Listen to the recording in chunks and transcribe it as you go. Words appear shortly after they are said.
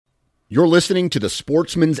You're listening to the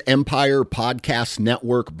Sportsman's Empire Podcast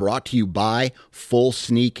Network, brought to you by Full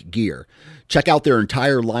Sneak Gear. Check out their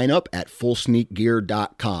entire lineup at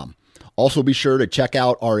fullsneakgear.com. Also be sure to check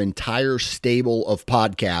out our entire stable of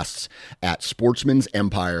podcasts at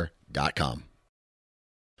sportsmansempire.com.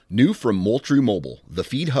 New from Moultrie Mobile, the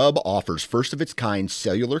Feed Hub offers first-of-its-kind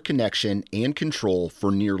cellular connection and control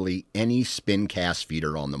for nearly any spin cast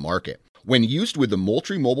feeder on the market. When used with the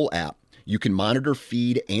Moultrie Mobile app, you can monitor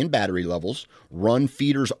feed and battery levels, run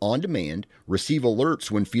feeders on demand, receive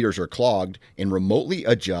alerts when feeders are clogged, and remotely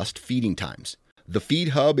adjust feeding times. The Feed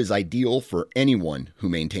Hub is ideal for anyone who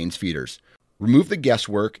maintains feeders. Remove the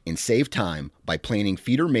guesswork and save time by planning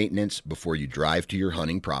feeder maintenance before you drive to your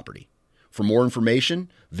hunting property. For more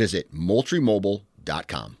information, visit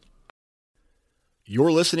MoultrieMobile.com.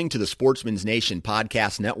 You're listening to the Sportsman's Nation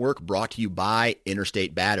Podcast Network, brought to you by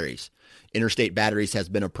Interstate Batteries. Interstate Batteries has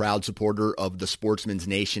been a proud supporter of the Sportsman's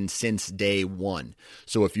Nation since day one.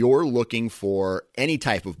 So if you're looking for any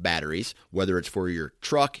type of batteries, whether it's for your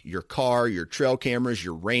truck, your car, your trail cameras,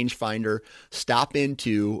 your rangefinder, stop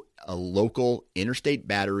into a local Interstate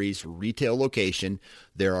Batteries retail location.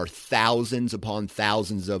 There are thousands upon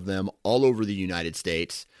thousands of them all over the United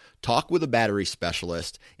States. Talk with a battery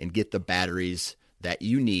specialist and get the batteries that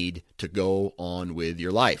you need to go on with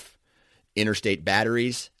your life. Interstate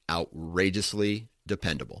Batteries, outrageously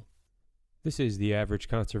dependable. This is the Average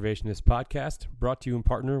Conservationist Podcast, brought to you in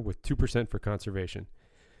partner with 2% for Conservation.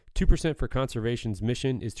 2% for Conservation's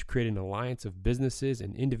mission is to create an alliance of businesses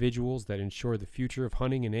and individuals that ensure the future of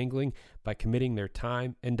hunting and angling by committing their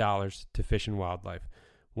time and dollars to fish and wildlife.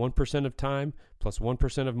 1% of time plus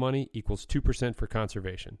 1% of money equals 2% for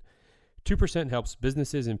conservation. 2% helps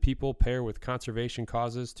businesses and people pair with conservation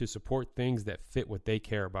causes to support things that fit what they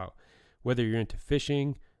care about. Whether you're into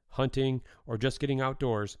fishing, hunting, or just getting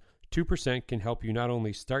outdoors, 2% can help you not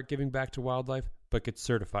only start giving back to wildlife, but get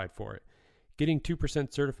certified for it. Getting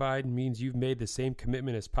 2% certified means you've made the same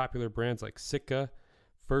commitment as popular brands like Sitka,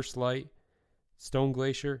 First Light, Stone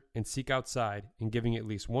Glacier, and Seek Outside in giving at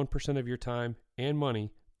least 1% of your time and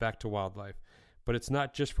money back to wildlife. But it's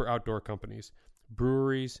not just for outdoor companies.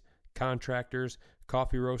 Breweries, contractors,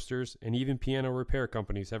 coffee roasters, and even piano repair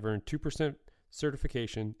companies have earned 2%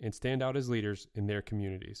 certification and stand out as leaders in their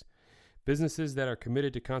communities. Businesses that are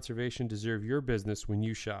committed to conservation deserve your business when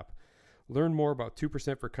you shop. Learn more about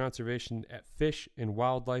 2% for Conservation at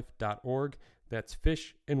fishandwildlife.org. That's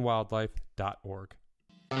fishandwildlife.org.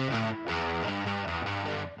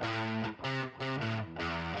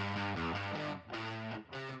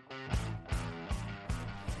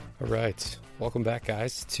 All right. Welcome back,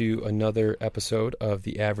 guys, to another episode of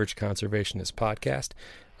the Average Conservationist Podcast.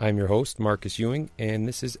 I'm your host, Marcus Ewing, and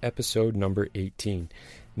this is episode number 18.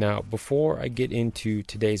 Now, before I get into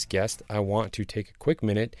today's guest, I want to take a quick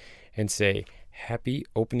minute and say happy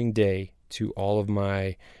opening day to all of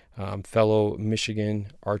my fellow Michigan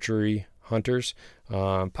archery hunters,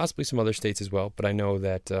 possibly some other states as well, but I know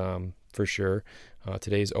that for sure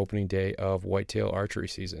today is opening day of whitetail archery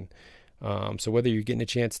season. So whether you're getting a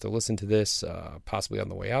chance to listen to this, possibly on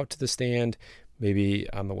the way out to the stand, maybe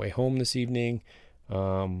on the way home this evening,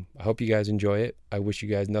 I hope you guys enjoy it. I wish you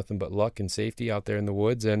guys nothing but luck and safety out there in the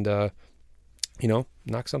woods, and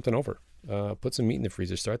knock something over. Put some meat in the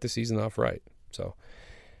freezer. Start the season off right. So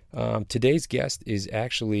today's guest is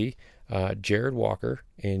actually Jared Walker,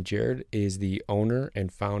 and Jared is the owner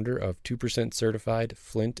and founder of 2% Certified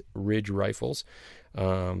Flint Ridge Rifles.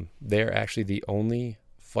 They're actually the only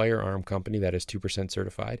firearm company that is 2%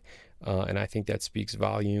 certified, and I think that speaks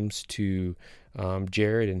volumes to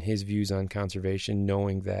Jared and his views on conservation,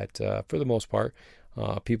 knowing that for the most part,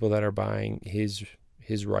 people that are buying his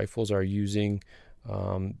rifles are using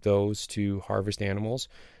those to harvest animals,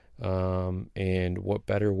 and what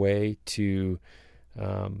better way to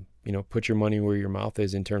put your money where your mouth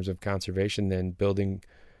is in terms of conservation than building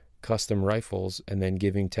custom rifles and then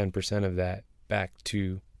giving 10% of that back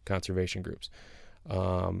to conservation groups.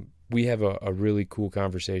 We have a really cool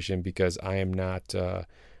conversation because I am not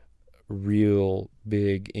real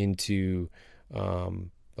big into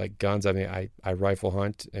like guns. I mean, I rifle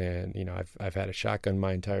hunt, and I've had a shotgun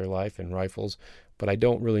my entire life and rifles, but I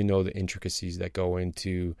don't really know the intricacies that go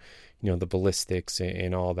into the ballistics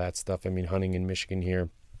and all that stuff. I mean, hunting in Michigan here,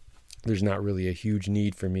 there's not really a huge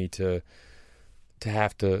need for me to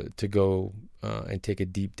have to go and take a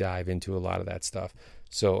deep dive into a lot of that stuff.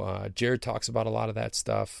 So Jared talks about a lot of that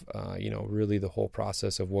stuff, really the whole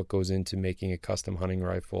process of what goes into making a custom hunting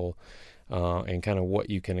rifle, and kind of what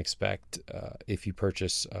you can expect if you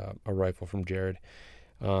purchase a rifle from Jared.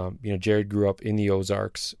 Jared grew up in the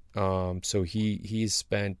Ozarks, so he's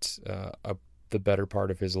spent a the better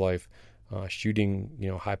part of his life shooting,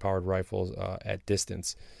 high-powered rifles at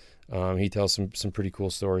distance. He tells some pretty cool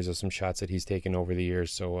stories of some shots that he's taken over the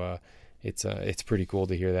years. So it's pretty cool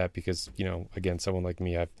to hear that because, again, someone like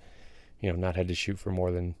me, I've, not had to shoot for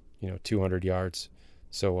more than, 200 yards.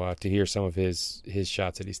 So to hear some of his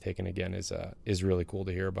shots that he's taken again is really cool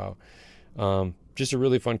to hear about. Just a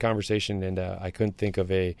really fun conversation, and I couldn't think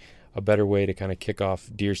of a better way to kind of kick off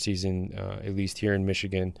deer season, at least here in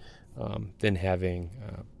Michigan, than having,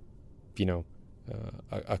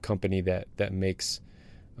 a company that makes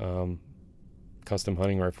custom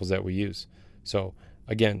hunting rifles that we use. So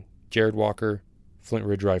again, Jared Walker, Flint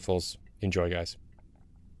Ridge Rifles. Enjoy, guys.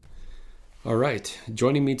 All right.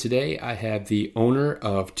 Joining me today, I have the owner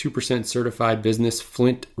of 2% certified business,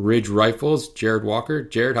 Flint Ridge Rifles, Jared Walker.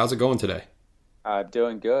 Jared, how's it going today?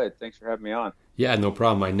 Doing good. Thanks for having me on. Yeah, no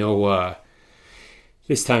problem. I know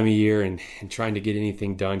this time of year and trying to get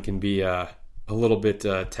anything done can be a little bit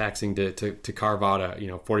taxing to carve out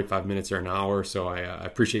 45 minutes or an hour. So I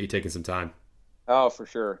appreciate you taking some time. Oh, for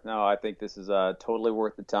sure. No, I think this is totally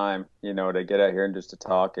worth the time, to get out here and just to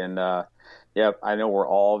talk. And yep, I know we're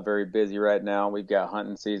all very busy right now. We've got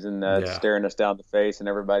hunting season staring us down the face, and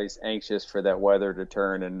everybody's anxious for that weather to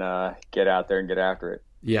turn and get out there and get after it.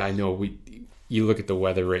 Yeah, I know. You look at the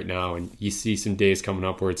weather right now, and you see some days coming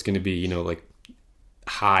up where it's going to be, like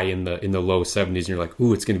high in the low 70s, and you're like,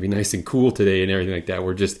 ooh, it's going to be nice and cool today, and everything like that.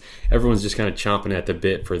 Everyone's just kind of chomping at the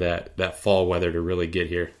bit for that fall weather to really get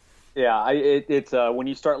here. Yeah, it's when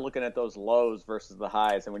you start looking at those lows versus the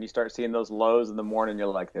highs, and when you start seeing those lows in the morning, you're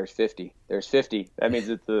like, there's 50. That means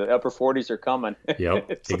that the upper 40s are coming. Yep,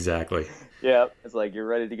 exactly. Yeah, it's like you're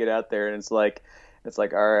ready to get out there, and it's like,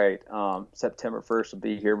 all right, September 1st will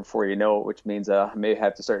be here before you know it, which means I may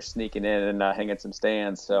have to start sneaking in and hanging some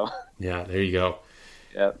stands. So yeah, there you go.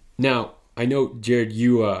 Yeah. Now, I know, Jared,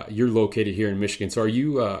 you're located here in Michigan. So are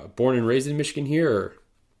you born and raised in Michigan here? Or?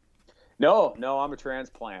 No, I'm a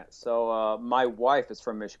transplant. So my wife is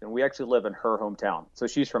from Michigan. We actually live in her hometown. So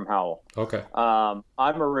she's from Howell. Okay. I'm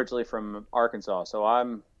originally from Arkansas. So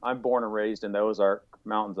I'm born and raised in the Ozark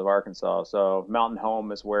Mountains of Arkansas. So Mountain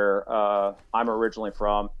Home is where I'm originally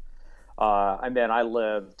from. And then I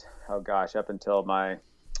lived, up until my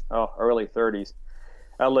early 30s.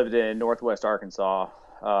 I lived in Northwest Arkansas,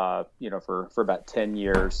 for about 10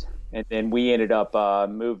 years. And then we ended up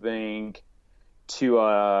moving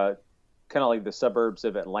to kind of like the suburbs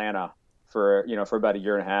of Atlanta for about a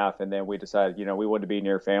year and a half. And then we decided, we wanted to be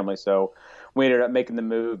near family. So we ended up making the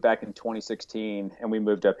move back in 2016, and we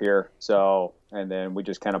moved up here. So, and then we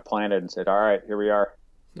just kind of planted and said, all right, here we are.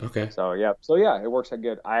 Okay. So, yeah, it works out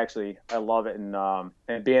good. I love it.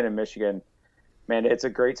 And being in Michigan, man, it's a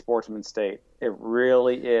great sportsman state. It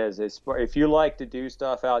really is. If you like to do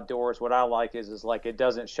stuff outdoors, what I like is like it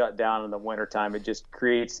doesn't shut down in the wintertime. It just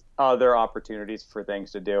creates other opportunities for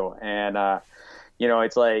things to do. And,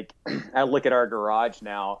 it's like I look at our garage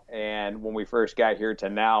now, and when we first got here to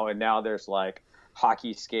now, and now there's like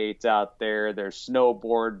hockey skates out there, there's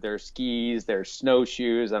snowboard, there's skis, there's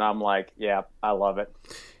snowshoes, and I'm like, yeah, I love it.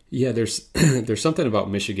 Yeah, there's something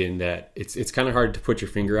about Michigan that it's kind of hard to put your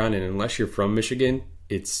finger on, and unless you're from Michigan,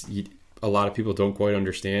 a lot of people don't quite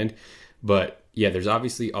understand. But yeah, there's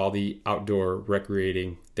obviously all the outdoor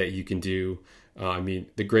recreating that you can do.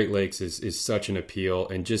 The Great Lakes is such an appeal,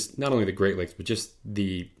 and just not only the Great Lakes, but just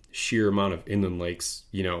the sheer amount of inland lakes,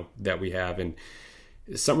 that we have. And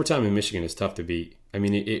summertime in Michigan is tough to beat.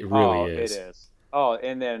 It really is. It is. Oh,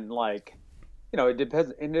 and then it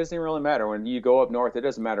depends. It doesn't even really matter when you go up north. It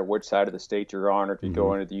doesn't matter which side of the state you're on, or if you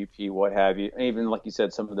go into the UP, what have you. Even like you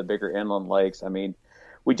said, some of the bigger inland lakes.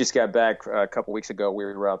 We just got back a couple weeks ago. We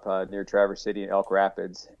were up near Traverse City and Elk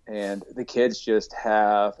Rapids, and the kids just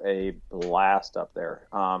have a blast up there.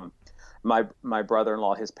 My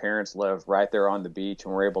brother-in-law, his parents live right there on the beach,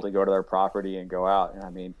 and we're able to go to their property and go out.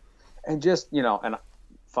 And just and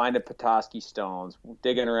finding Petoskey stones,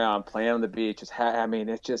 digging around, playing on the beach. It's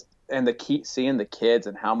just seeing the kids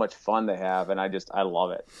and how much fun they have, and I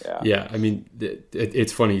love it. Yeah.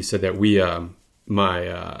 It's funny you said that. We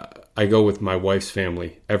I go with my wife's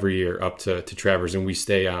family every year up to Traverse, and we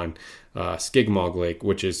stay on Skigmog Lake,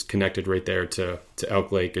 which is connected right there to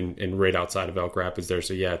Elk Lake and right outside of Elk Rapids there.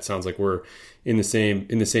 So yeah, it sounds like we're in the same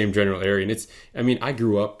general area. And I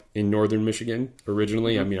grew up in northern Michigan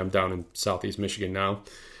originally. Mm-hmm. I'm down in southeast Michigan now,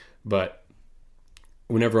 but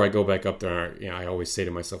whenever I go back up there, I always say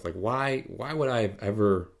to myself, like, why would I have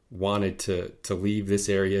ever wanted to leave this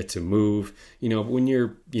area, to move? When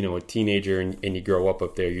you're a teenager and you grow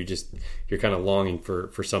up there, you're kind of longing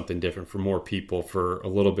for something different, for more people, for a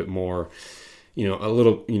little bit more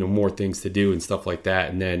more things to do and stuff like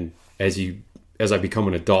that. And then as you as I become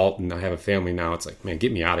an adult and I have a family now, it's like, man,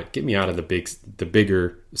 get me out of the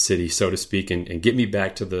bigger city, so to speak, and get me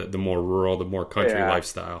back to the more rural, the more country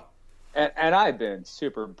lifestyle. And I've been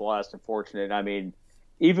super blessed and fortunate. I mean,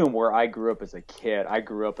 even where I grew up as a kid, I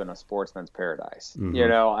grew up in a sportsman's paradise. Mm-hmm. You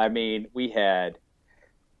know, I mean, we had,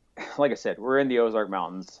 like I said, we're in the Ozark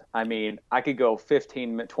Mountains. I mean, I could go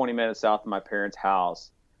 20 minutes south of my parents'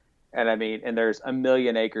 house. And I mean, and there's 1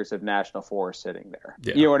 million acres of national forest sitting there.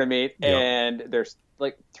 Yeah. You know what I mean? Yeah. And there's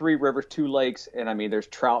like 3 rivers, 2 lakes. And I mean, there's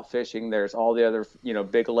trout fishing. There's all the other, you know,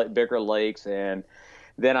 bigger lakes. And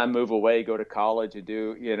then I move away, go to college and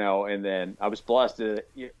do, you know, and then I was blessed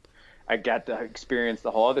I got to experience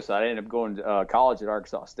the whole other side. I ended up going to college at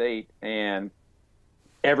Arkansas State, and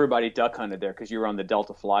everybody duck hunted there because you were on the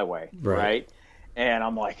Delta Flyway, right? And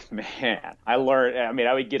I'm like, man, I learned. I mean,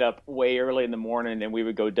 I would get up way early in the morning and we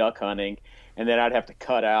would go duck hunting, and then I'd have to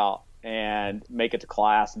cut out and make it to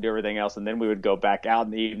class and do everything else, and then we would go back out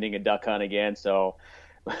in the evening and duck hunt again. So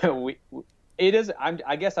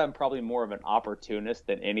I guess I'm probably more of an opportunist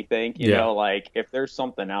than anything. You know, like if there's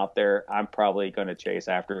something out there, I'm probably going to chase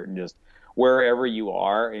after it and just wherever you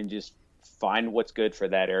are and just find what's good for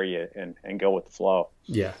that area and go with the flow.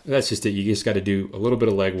 Yeah, that's just it. You just got to do a little bit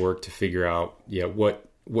of legwork to figure out,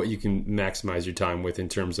 what you can maximize your time with in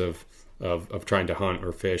terms of trying to hunt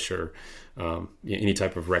or fish or any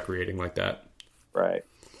type of recreating like that. Right.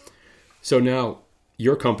 So now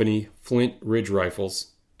your company, Flint Ridge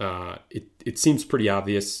Rifles, it seems pretty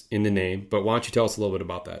obvious in the name, but why don't you tell us a little bit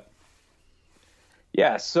about that?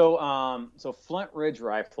 Yeah. So Flint Ridge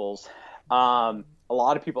Rifles, a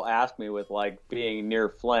lot of people ask me with like being near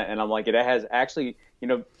Flint, and I'm like, it has actually,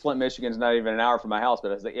 Flint, Michigan's not even an hour from my house,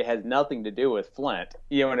 but it has nothing to do with Flint.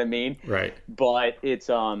 You know what I mean? Right. But it's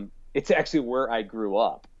actually where I grew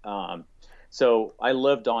up. So I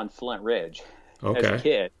lived on Flint Ridge as a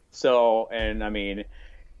kid. So, and I mean,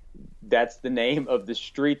 that's the name of the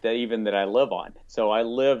street that I live on. So I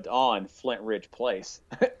lived on Flint Ridge Place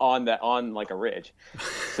on like a ridge.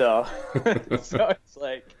 So, so it's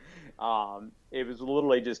like, it was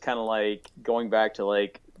literally just kind of like going back to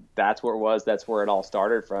like, that's where it was. That's where it all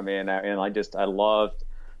started from. And I loved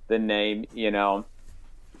the name,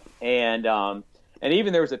 and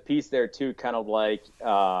even there was a piece there too, kind of like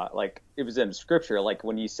it was in scripture. Like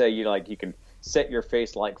when you say, you can set your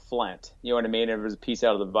face like flint, you know what I mean? It was a piece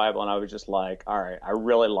out of the Bible. And I was just like, all right, I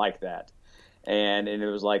really like that. And it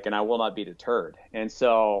was like, and I will not be deterred. And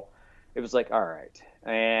so it was like, all right.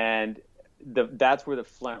 And that's where the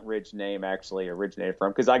Flint Ridge name actually originated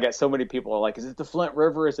from. Cause I got so many people are like, is it the Flint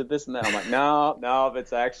River? Is it this and that? I'm like, no,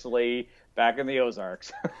 it's actually back in the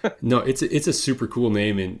Ozarks. No, it's a super cool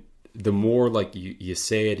name. And the more like you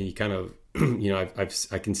say it and you kind of,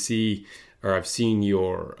 I can see, or I've seen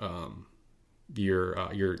your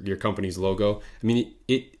company's logo. I mean,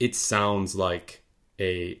 it sounds like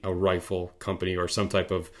a rifle company or some type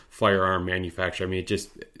of firearm manufacturer. I mean,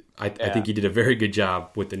 I think you did a very good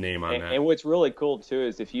job with the name on that. And what's really cool too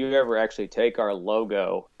is if you ever actually take our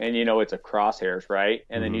logo and it's a crosshairs, right?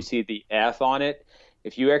 And then you see the F on it.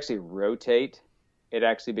 If you actually rotate, it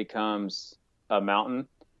actually becomes a mountain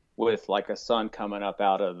with like a sun coming up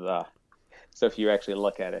out of the. So if you actually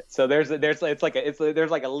look at it, so there's like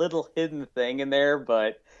a little hidden thing in there,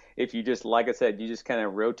 but if you just, like I said, you just kind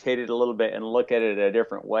of rotate it a little bit and look at it a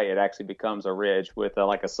different way, it actually becomes a ridge with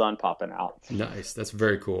like a sun popping out. Nice. That's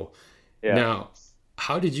very cool. Yeah. Now,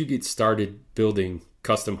 how did you get started building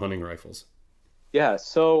custom hunting rifles? Yeah.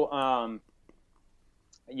 So,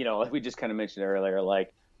 like we just kind of mentioned earlier,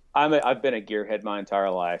 like I've been a gearhead my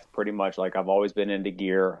entire life, pretty much. Like I've always been into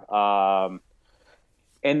gear. And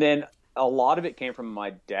then a lot of it came from my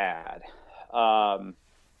dad.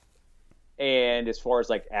 And as far as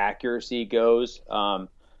like accuracy goes,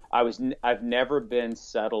 I've never been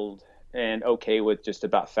settled and okay with just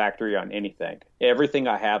about factory on anything. Everything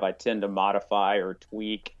I have, I tend to modify or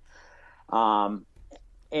tweak.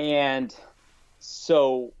 And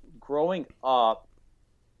so growing up,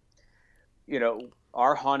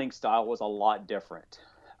 our hunting style was a lot different.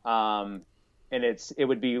 And it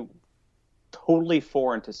would be totally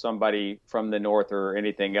foreign to somebody from the north or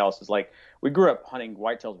anything else. Is like we grew up hunting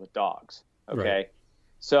whitetails with dogs. Okay. Right.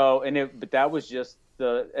 So, but that was just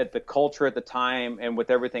the culture at the time, and with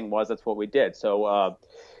everything that's what we did. So,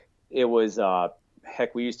 it was,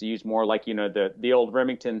 heck, we used to use more like, the old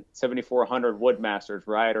Remington 7400 Woodmasters,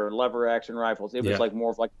 right? Or lever action rifles. It was like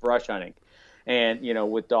more of like brush hunting and,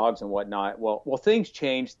 with dogs and whatnot. Well, things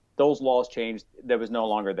changed. Those laws changed. That was no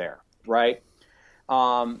longer there. Right.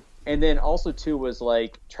 And then also too was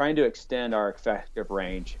like trying to extend our effective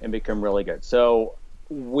range and become really good. So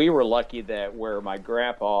we were lucky that where my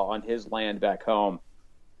grandpa on his land back home,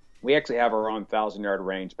 we actually have our own 1,000-yard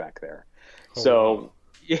range back there. Oh, So,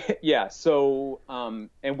 wow. yeah. So, and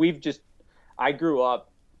I grew up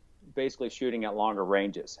basically shooting at longer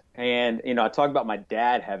ranges. And, I talk about my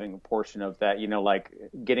dad having a portion of that, like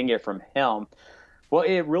getting it from him. Well,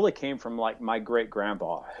 it really came from like my great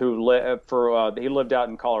grandpa who he lived out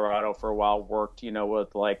in Colorado for a while, worked,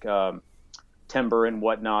 with like, timber and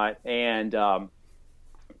whatnot. And,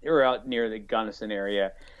 they were out near the Gunnison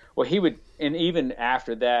area. Well, and even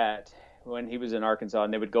after that, when he was in Arkansas,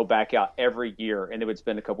 and they would go back out every year, and they would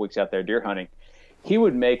spend a couple weeks out there deer hunting, he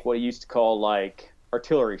would make what he used to call like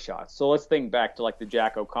artillery shots. So let's think back to like the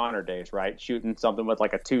Jack O'Connor days, right? Shooting something with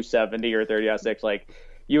like a 270 or 30-06,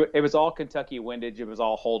 it was all Kentucky windage, it was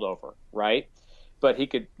all holdover, right? But he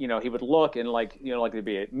could, he would look and like there'd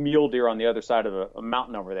be a mule deer on the other side of a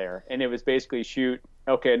mountain over there, and it was basically shoot,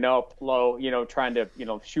 okay, no, low, trying to,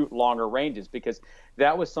 shoot longer ranges, because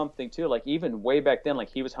that was something too. Like even way back then, like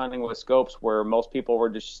he was hunting with scopes where most people were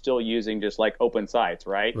just still using just like open sights,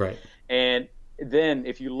 right? Right. And then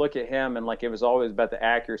if you look at him, and like it was always about the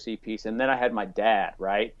accuracy piece. And then I had my dad,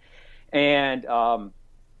 right? And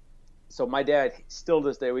so my dad, still to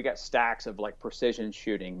this day, we got stacks of like precision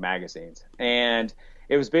shooting magazines, and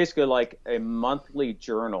it was basically like a monthly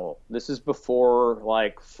journal. This is before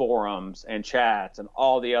like forums and chats and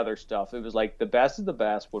all the other stuff. It was like the best of the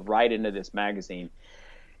best would write into this magazine.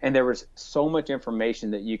 And there was so much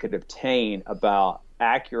information that you could obtain about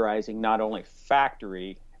accurizing not only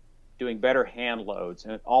factory, doing better hand loads,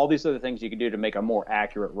 and all these other things you could do to make a more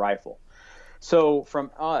accurate rifle. So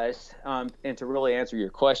from us, and to really answer your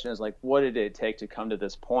question, is like, what did it take to come to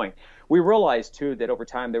this point? We realized too that over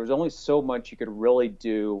time there was only so much you could really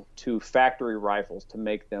do to factory rifles to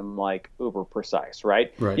make them like uber precise,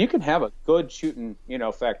 right? Right. You can have a good shooting,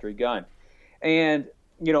 factory gun, and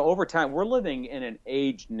over time we're living in an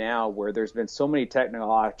age now where there's been so many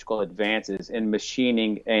technological advances in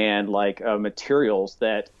machining and like materials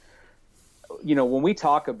that, when we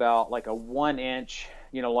talk about like a 1-inch,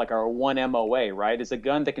 like our 1 MOA, right, is a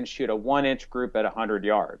gun that can shoot a 1-inch group at 100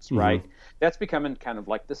 yards, right? That's becoming kind of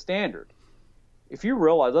like the standard. If you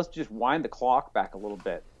realize, let's just wind the clock back a little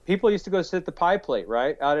bit. People used to go sit the pie plate,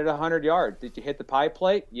 right, out at 100 yards. Did you hit the pie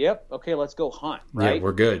plate? Yep. Okay, let's go hunt, right? Yeah,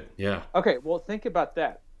 we're good. Yeah. Okay, well, think about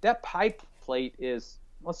that. That pie plate is,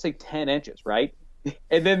 let's say, 10 inches, right?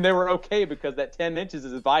 And then they were okay because that 10 inches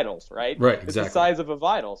is vitals, right? Right, It's exactly. the size of a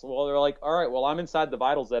vital. So, well, they're like, all right, well, I'm inside the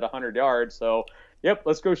vitals at 100 yards, so yep,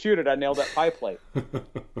 let's go shoot it. I nailed that pie plate.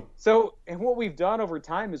 So, and what we've done over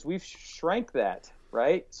time is we've shrank that,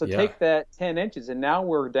 right? So Yeah. take that 10 inches, and now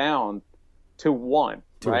we're down to 1,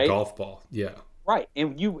 To right? a golf ball. Yeah. Right.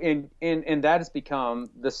 And that has become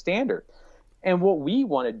the standard. And what we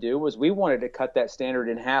want to do was we wanted to cut that standard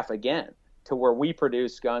in half again, to where we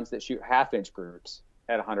produce guns that shoot 1/2-inch groups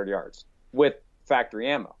at 100 yards with factory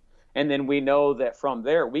ammo. And then we know that from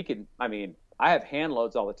there I have hand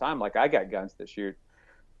loads all the time. Like I got guns that shoot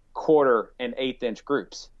 1/4 and 1/8-inch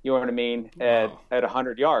groups. You know what I mean? Wow. At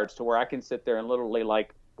 100 yards, to where I can sit there and literally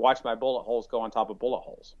like watch my bullet holes go on top of bullet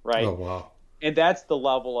holes, right? Oh, wow. And that's the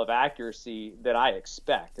level of accuracy that I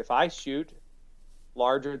expect. If I shoot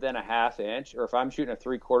larger than a 1/2 inch, or if I'm shooting a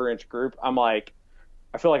 3/4 inch group, I'm like,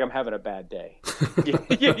 I feel like I'm having a bad day,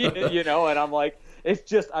 and I'm like, it's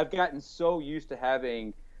just, I've gotten so used to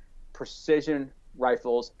having precision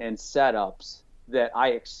rifles and setups that I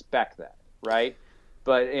expect that, right?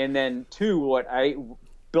 But, and then two,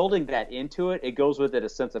 building that into it, it goes with it a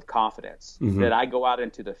sense of confidence that I go out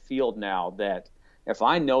into the field now, that if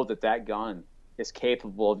I know that gun is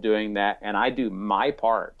capable of doing that, and I do my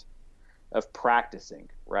part of practicing,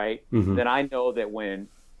 right? Then I know that when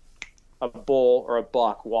a bull or a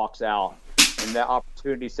buck walks out and that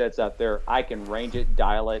opportunity sets out there, I can range it,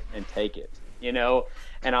 dial it, and take it,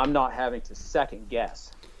 and I'm not having to second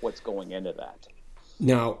guess what's going into that.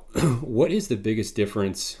 Now, what is the biggest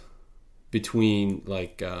difference between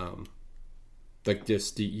like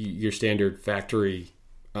just your standard factory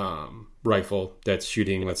rifle that's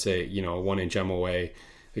shooting, let's say, a 1-inch MOA?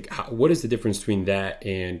 Like, what is the difference between that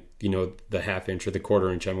and the 1/2-inch or the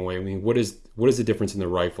 1/4-inch MOA? I mean, what is the difference in the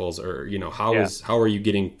rifles, or how are you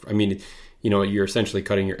getting? I mean, you're essentially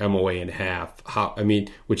cutting your MOA in half.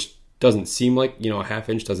 Which doesn't seem like, a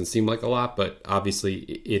 1/2-inch doesn't seem like a lot, but obviously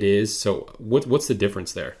it is. So what's the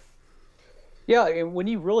difference there? Yeah, and when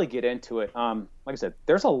you really get into it, like I said,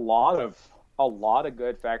 there's a lot of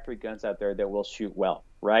good factory guns out there that will shoot well,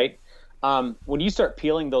 right? When you start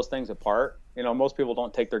peeling those things apart, most people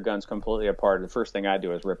don't take their guns completely apart. The first thing I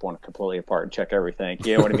do is rip one completely apart and check everything.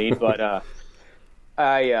 You know what I mean? But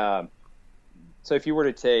so if you were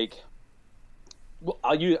to take, well,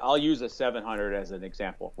 I'll use a 700 as an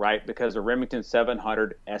example, right? Because the Remington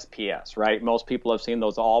 700 SPS, right? Most people have seen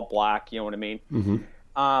those all black. You know what I mean?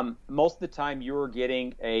 Mm-hmm. Most of the time, you are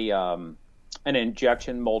getting an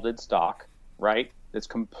injection molded stock, right? It's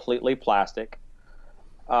completely plastic,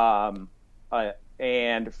 and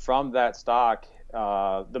from that stock,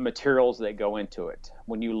 the materials that go into it.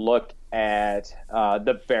 When you look at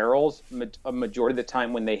the barrels, a majority of the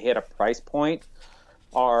time when they hit a price point,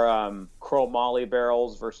 are chromoly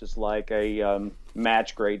barrels versus like a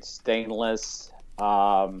match grade stainless.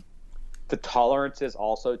 The tolerances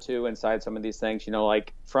also too inside some of these things, you know,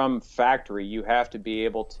 like from factory, you have to be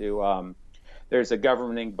able to. There's a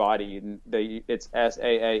governing body, and it's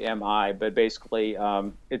SAAMI, but basically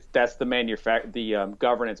that's the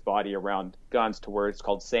governance body around guns, to where it's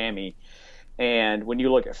called SAMI. And when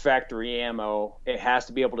you look at factory ammo, it has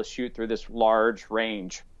to be able to shoot through this large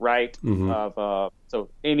range, right? Mm-hmm. So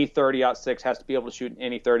any 30-06 has to be able to shoot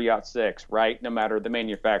any 30-06, right? No matter the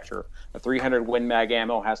manufacturer. A 300 Win Mag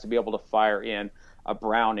ammo has to be able to fire in a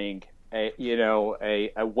Browning, a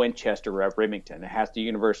Winchester, or a Remington. It has to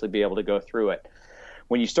universally be able to go through it.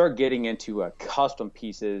 When you start getting into custom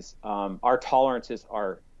pieces, our tolerances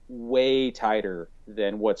are way tighter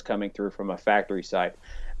than what's coming through from a factory side.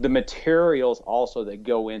 The materials also that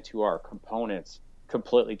go into our components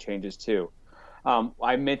completely changes too.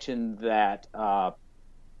 I mentioned that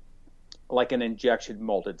like an injection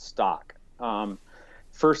molded stock.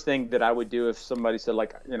 First thing that I would do if somebody said,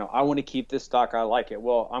 like, you know, I want to keep this stock, I like it.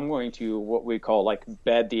 Well, I'm going to what we call like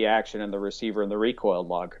bed the action and the receiver and the recoil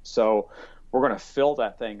lug. So we're going to fill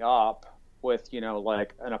that thing up with, you know,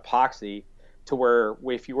 like an epoxy, to where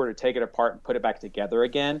if you were to take it apart and put it back together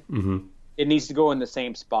again, mm-hmm. it needs to go in the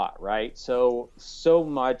same spot, right? So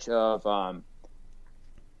much of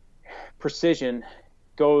precision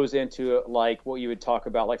goes into like what you would talk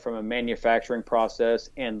about, like from a manufacturing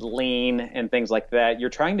process and lean and things like that.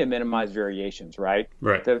 You're trying to minimize variations, right?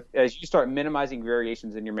 Right. As you start minimizing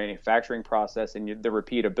variations in your manufacturing process and the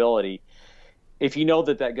repeatability, if you know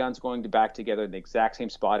that gun's going to back together in the exact same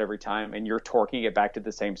spot every time, and you're torquing it back to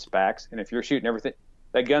the same specs, and if you're shooting everything,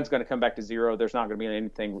 that gun's going to come back to zero. There's not going to be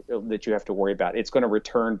anything that you have to worry about. It's going to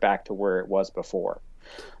return back to where it was before.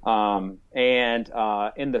 And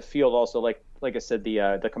in the field also, like I said,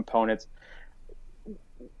 the components,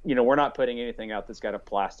 you know, we're not putting anything out that's got a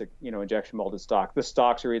plastic, you know, injection molded stock. The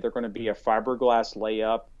stocks are either going to be a fiberglass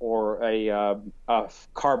layup or a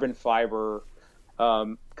carbon fiber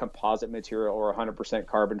composite material, or 100%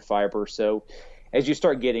 carbon fiber. So as you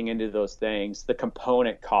start getting into those things, the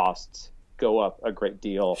component costs go up a great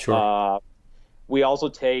deal. Sure. We also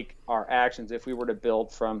take our actions. If we were to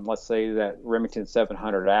build from, let's say, that Remington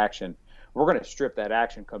 700 action, we're going to strip that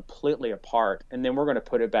action completely apart, and then we're going to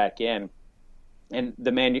put it back in, and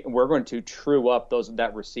we're going to true up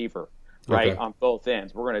that receiver, right? Okay. On both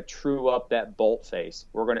ends. We're going to true up that bolt face.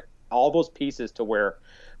 We're going to all those pieces to where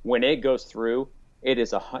when it goes through,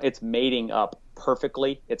 it's mating up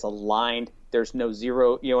perfectly. It's aligned. There's no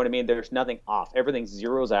zero, you know what I mean? There's nothing off. Everything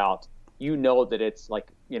zeroes out. You know that it's like,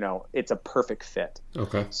 you know, it's a perfect fit.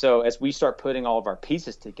 Okay. So as we start putting all of our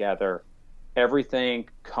pieces together, everything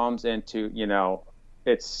comes into, you know,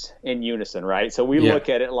 it's in unison, right? So we look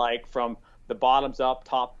at it like from the bottoms up,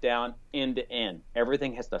 top down, end to end.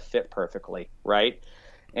 Everything has to fit perfectly, right?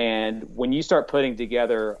 And when you start putting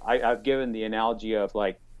together, I've given the analogy of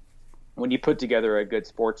like, when you put together a good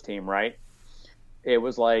sports team, right? It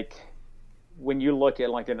was like, when you look at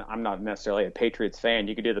like, and I'm not necessarily a Patriots fan,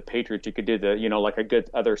 you could do the Patriots, you could do the, you know, like a good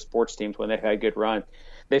other sports teams when they've had a good run.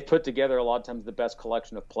 They've put together a lot of times the best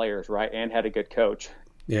collection of players, right? And had a good coach.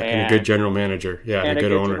 Yeah, and a good general manager. Yeah, and a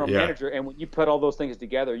good owner. General manager. And when you put all those things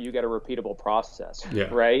together, you got a repeatable process, yeah.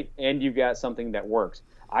 right? And you got something that works.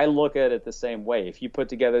 I look at it the same way. If you put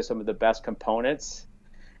together some of the best components,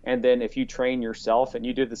 and then if you train yourself and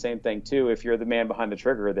you do the same thing too, if you're the man behind the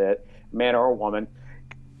trigger, that man or woman,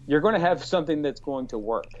 you're going to have something that's going to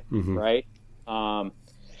work, mm-hmm. right?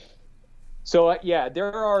 So yeah,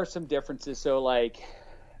 there are some differences. So like,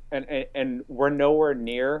 and we're nowhere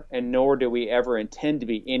near, and nor do we ever intend to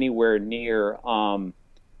be anywhere near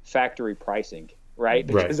factory pricing, right?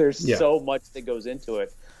 Because there's so much that goes into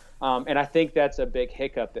it. And I think that's a big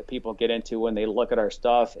hiccup that people get into when they look at our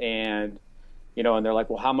stuff, and you know, and they're like,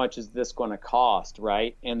 well, how much is this going to cost,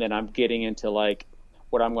 right? And then I'm getting into like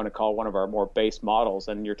what I'm going to call one of our more base models,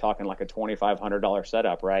 and you're talking like a $2,500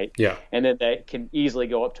 setup, right? Yeah. And then that can easily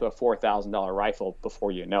go up to a $4,000 rifle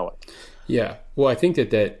before you know it. Yeah. Well, I think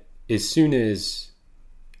that as soon as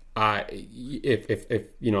if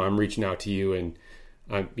you know, I'm reaching out to you and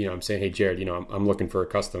I'm saying, hey, Jared, I'm looking for a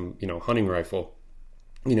custom, hunting rifle.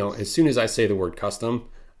 As soon as I say the word custom,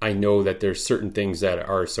 I know that there's certain things that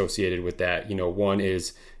are associated with that. One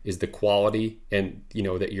is the quality and,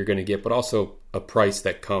 that you're going to get, but also a price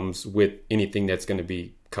that comes with anything that's going to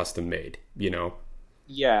be custom made,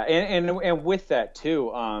 Yeah. And with that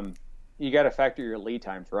too, you got to factor your lead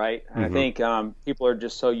times, right? And I think people are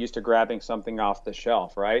just so used to grabbing something off the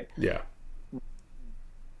shelf, right? Yeah.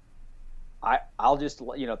 I'll just,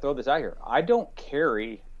 throw this out here. I don't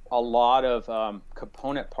carry a lot of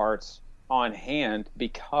component parts on hand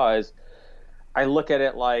because I look at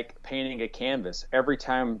it like painting a canvas. Every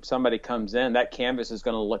time somebody comes in, that canvas is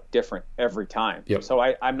going to look different every time. Yep. So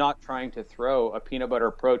I'm not trying to throw a peanut butter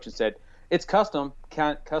approach and said, it's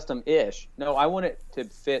custom-ish. No, I want it to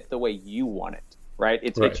fit the way you want it, right?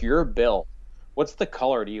 It's your build. What's the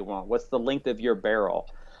color do you want? What's the length of your barrel?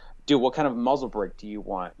 What kind of muzzle brake do you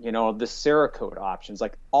want? The Cerakote options,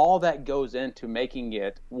 like all that goes into making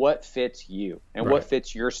it what fits you and what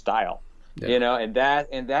fits your style. Yeah. And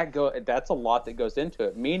that's a lot that goes into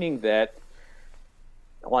it, meaning that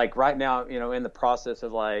like right now, in the process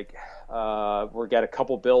of like, we've got a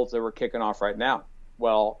couple builds that we're kicking off right now.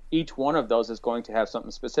 Well, each one of those is going to have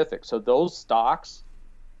something specific. So those stocks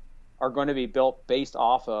are going to be built based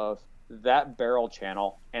off of that barrel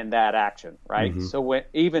channel and that action, right? Mm-hmm. So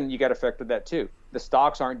you got to factor that too. The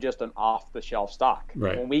stocks aren't just an off-the-shelf stock.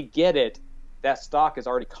 Right. When we get it, that stock is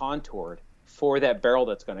already contoured for that barrel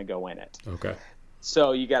that's going to go in it. Okay.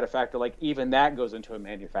 So you got to factor like even that goes into a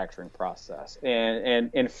manufacturing process,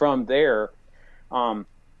 and from there,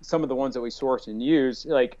 some of the ones that we source and use,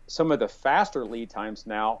 like some of the faster lead times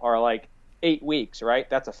now are like 8 weeks, right?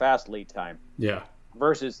 That's a fast lead time. Yeah.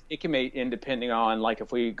 Versus it can be, depending on like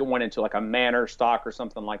if we went into like a Manor stock or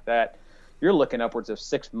something like that, you're looking upwards of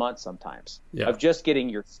 6 months sometimes of just getting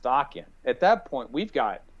your stock in. At that point, we've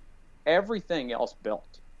got everything else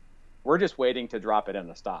built. We're just waiting to drop it in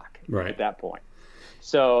the stock at that point.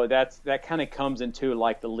 So that kind of comes into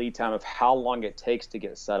like the lead time of how long it takes to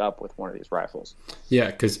get set up with one of these rifles. Yeah,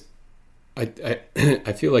 because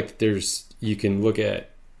I feel like you can look at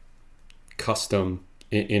custom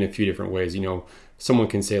in a few different ways. Someone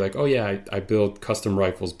can say like, oh yeah, I build custom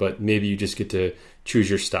rifles, but maybe you just get to choose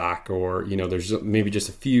your stock, or there's maybe just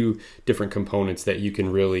a few different components that you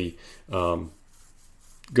can really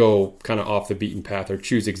go kind of off the beaten path or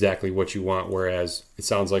choose exactly what you want. Whereas it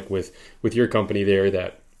sounds like with your company there,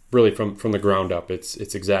 that really from the ground up, it's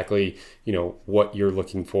exactly what you're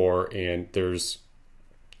looking for, and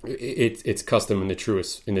it's custom in the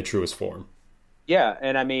truest form. Yeah,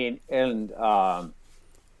 and I mean, and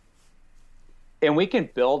we can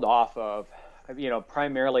build off of,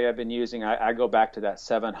 primarily I've been using, I go back to that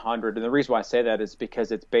 700. And the reason why I say that is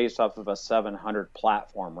because it's based off of a 700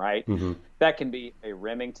 platform, right? Mm-hmm. That can be a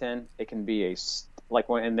Remington. It can be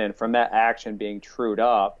and then from that action being trued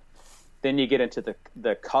up, then you get into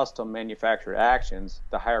the custom manufactured actions,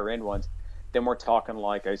 the higher end ones. Then we're talking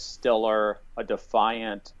like a Stiller, a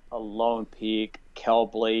Defiant, a Lone Peak,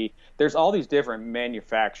 Kelbley. There's all these different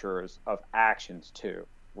manufacturers of actions too,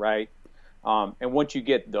 right? And once you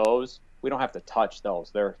get those, we don't have to touch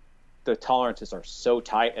those. The tolerances are so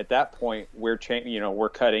tight. At that point, we're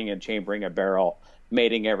cutting and chambering a barrel,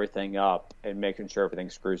 mating everything up, and making sure everything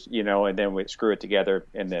screws, and then we screw it together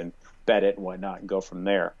and then bed it and whatnot and go from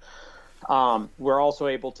there. We're also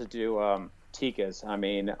able to do Tikkas. I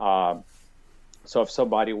mean, so if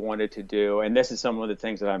somebody wanted to do, and this is some of the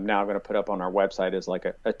things that I'm now going to put up on our website, is like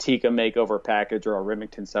a Tikka makeover package or a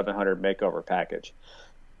Remington 700 makeover package.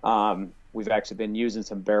 We've actually been using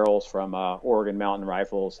some barrels from Oregon Mountain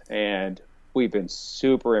Rifles, and we've been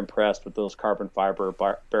super impressed with those carbon fiber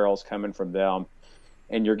barrels coming from them.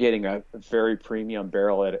 And you're getting a very premium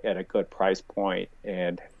barrel at a good price point,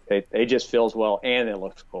 and it just feels well, and it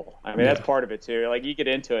looks cool. I mean, that's part of it too. Like you get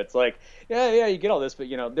into it, it's like, yeah, you get all this, but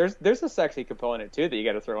there's a sexy component too that you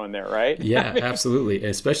got to throw in there, right? Yeah, absolutely. And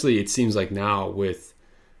especially it seems like now with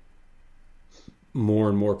more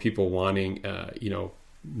and more people wanting,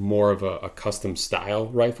 more of a custom style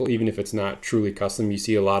rifle, even if it's not truly custom. You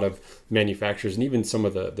see a lot of manufacturers, and even some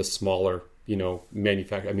of the smaller,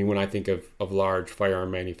 manufacturers. I mean, when I think of large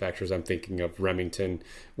firearm manufacturers, I'm thinking of Remington,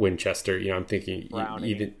 Winchester. I'm thinking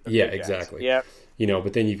Brownie, exactly. Yeah.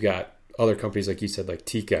 But then you've got other companies like you said, like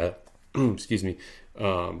Tikka, excuse me,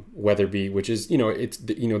 Weatherby, which is it's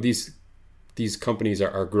these companies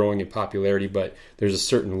are growing in popularity, but there's a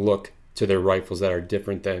certain look to their rifles that are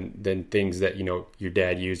different than things that your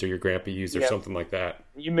dad used or your grandpa used or something like that.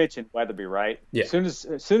 You mentioned Weatherby, right? Yeah. As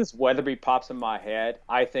soon as Weatherby pops in my head,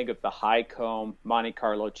 I think of the high comb Monte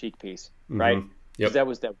Carlo cheek piece, right? Mm-hmm. Yep. That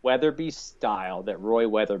was that Weatherby style that Roy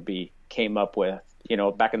Weatherby came up with,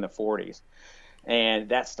 back in the 40s. And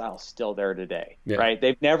that style's still there today, right?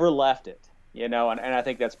 They've never left it, and I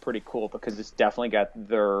think that's pretty cool because it's definitely got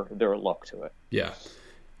their look to it. Yeah.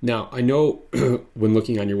 Now, I know when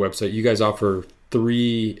looking on your website, you guys offer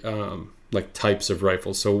 3 types of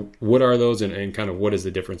rifles. So what are those and kind of what is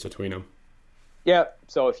the difference between them? Yeah.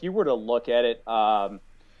 So if you were to look at it,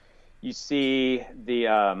 you see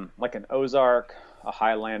the like an Ozark, a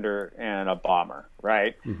Highlander, and a Bomber,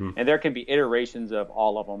 right? Mm-hmm. And there can be iterations of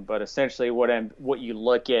all of them, but essentially what you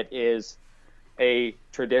look at is a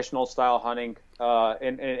traditional style hunting,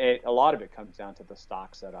 and a lot of it comes down to the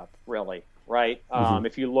stock setup, really, right? Mm-hmm.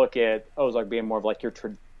 If you look at Ozark being more of like your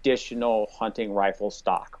traditional hunting rifle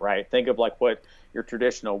stock, right? Think of like what your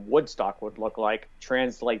traditional wood stock would look like,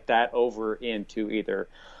 translate that over into either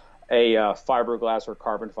a fiberglass or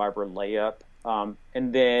carbon fiber layup.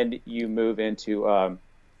 And then you move into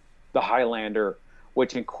the Highlander,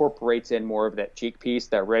 which incorporates in more of that cheek piece,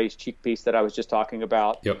 that raised cheek piece that I was just talking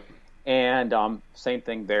about. Yep. And same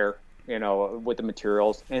thing there, with the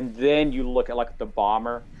materials. And then you look at like the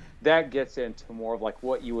Bomber. That gets into more of like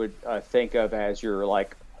what you would think of as your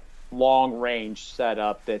like long range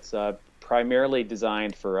setup that's primarily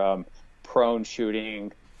designed for prone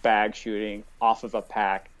shooting, bag shooting, off of a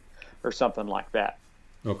pack, or something like that.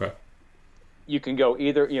 Okay. You can go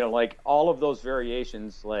either, like all of those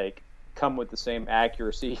variations like come with the same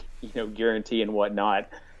accuracy, guarantee and whatnot.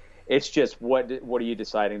 It's just what are you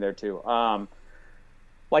deciding there too?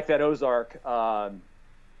 Like that Ozark,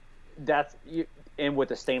 and with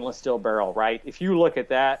the stainless steel barrel, right? If you look at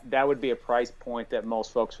that, that would be a price point that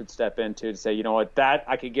most folks would step into to say, you know what, that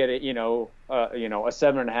I could get it, a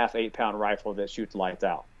 7.5, 8 pound rifle that shoots lights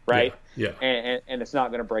out, right? Yeah. And it's not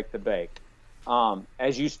going to break the bank.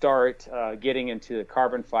 As you start getting into the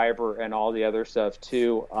carbon fiber and all the other stuff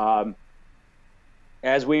too,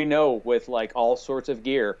 as we know with like all sorts of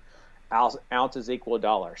gear, ounces equal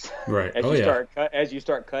dollars. Right. As you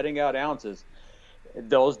start cutting out ounces,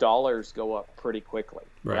 those dollars go up pretty quickly,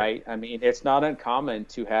 right? I mean, it's not uncommon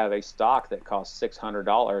to have a stock that costs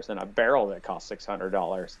 $600 and a barrel that costs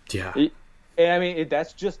 $600. Yeah. And I mean,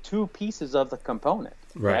 that's just 2 pieces of the component,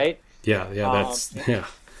 right? Yeah.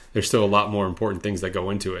 There's still a lot more important things that go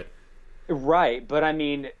into it. Right. But I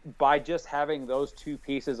mean, by just having those 2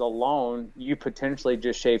 pieces alone, you potentially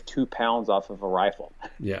just shave 2 pounds off of a rifle.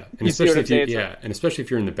 Yeah. And especially if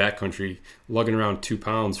you're in the backcountry, lugging around 2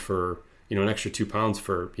 pounds for, an extra 2 pounds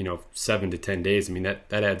for, 7 to 10 days. I mean,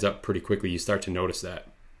 that adds up pretty quickly. You start to notice that.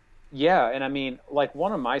 Yeah. And I mean, like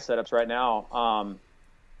one of my setups right now,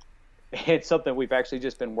 it's something we've actually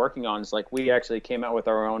just been working on. It's like we actually came out with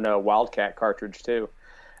our own Wildcat cartridge too.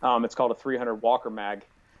 It's called a 300 Walker Mag.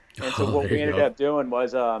 And so what we ended up doing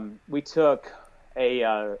was we took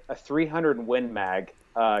a 300 Win Mag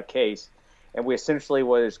case, and we essentially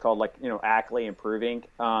what is called like Ackley improving.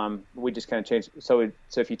 We just kind of changed. So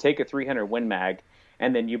if you take a 300 Win Mag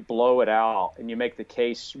and then you blow it out and you make the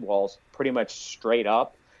case walls pretty much straight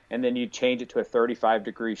up, and then you change it to a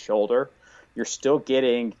 35-degree shoulder, you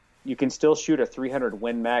can still shoot a 300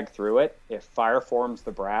 Win Mag through it. It fire forms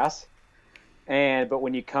the brass. But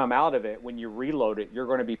when you come out of it, when you reload it, you're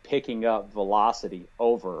going to be picking up velocity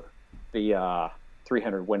over the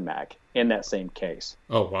 300 Win Mag in that same case.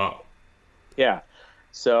 Oh, wow. Yeah.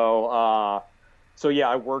 So yeah,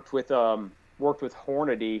 I worked with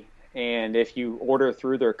Hornady, and if you order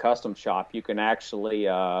through their custom shop, you can actually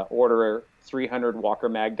order 300 Walker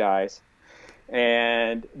Mag dies.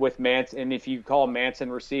 And with Manson, and if you call Manson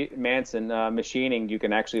Machining, you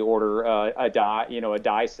can actually order a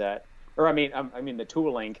die set. Or I mean the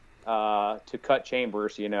tooling to cut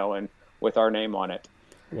chambers, and with our name on it.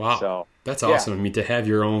 Wow, so that's awesome. Yeah. I mean, to have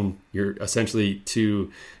you're essentially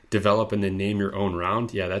to develop and then name your own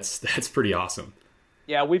round. Yeah, that's pretty awesome.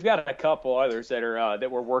 Yeah, we've got a couple others that are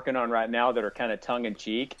that we're working on right now that are kind of tongue in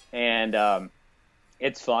cheek, and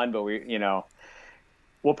it's fun. But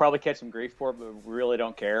we'll probably catch some grief for it, but we really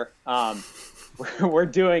don't care. We're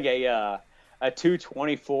doing a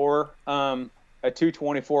 224. A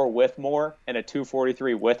 224 with more and a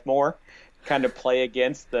 243 with more, kind of play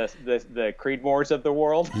against the Creedmoors of the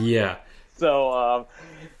world. Yeah. So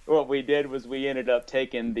what we did was we ended up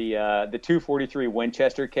taking the 243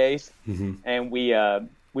 Winchester case, mm-hmm. and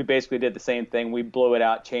we basically did the same thing. We blew it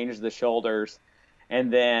out, changed the shoulders,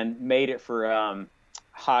 and then made it for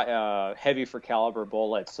heavy for caliber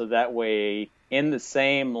bullets. So that way, in the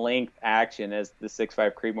same length action as the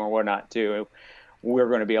 6.5 Creedmoor, whatnot too, we're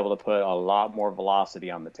going to be able to put a lot more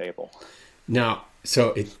velocity on the table. Now,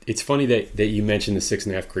 So it's funny that you mentioned the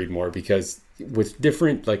 6.5 Creedmoor, because with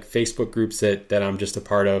different like Facebook groups that I'm just a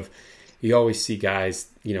part of, you always see guys,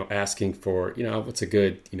 asking for, what's a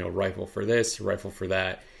good, rifle for this, rifle for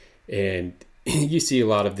that. And you see a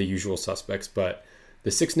lot of the usual suspects, but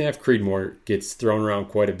the 6.5 Creedmoor gets thrown around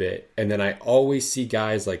quite a bit. And then I always see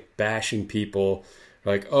guys like bashing people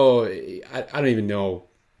like, oh, I don't even know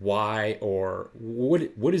why, or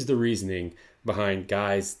what is the reasoning behind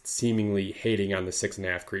guys seemingly hating on the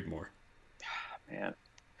 6.5 Creedmoor? Man,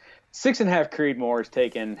 6.5 Creedmoor is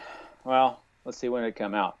taken, well, let's see when it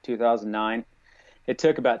come out, 2009. It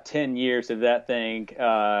took about 10 years of that thing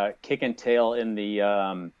kicking tail in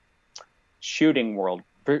the shooting world,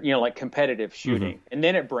 like competitive shooting. Mm-hmm. And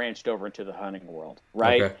then it branched over into the hunting world,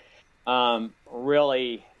 right? Okay.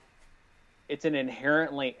 Really, it's an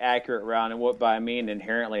inherently accurate round. And what by I mean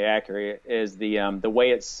inherently accurate is the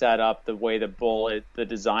way it's set up, the way the bullet, the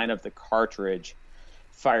design of the cartridge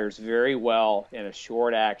fires very well in a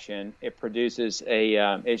short action. It produces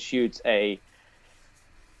it shoots a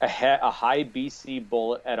high BC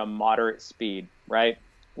bullet at a moderate speed, right?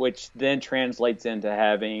 Which then translates into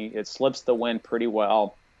it slips the wind pretty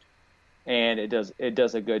well, and it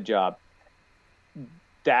does a good job.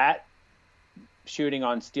 That shooting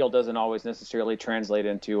on steel doesn't always necessarily translate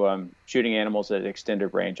into shooting animals at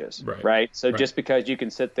extended ranges, right? So just because you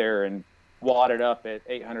can sit there and wad it up at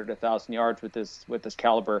 800 to 1,000 yards with this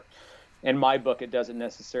caliber, in my book, it doesn't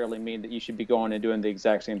necessarily mean that you should be going and doing the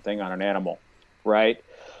exact same thing on an animal, right?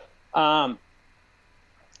 Like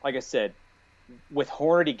I said, with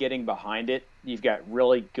Hornady getting behind it, you've got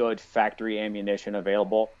really good factory ammunition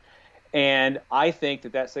available, and I think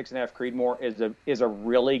that 6.5 Creedmoor is a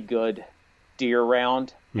really good deer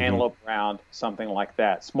round, antelope round, something like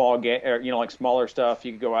that. Small game, like smaller stuff.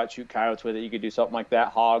 You could go out shoot coyotes with it. You could do something like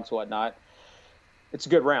that, hogs, whatnot. It's a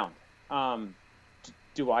good round.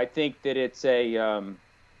 Do I think that it's an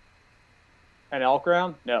elk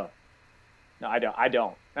round? No, I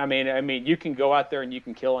don't. I mean, you can go out there and you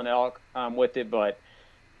can kill an elk with it, but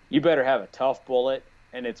you better have a tough bullet,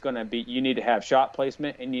 and it's going to be. You need to have shot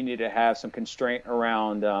placement, and you need to have some constraint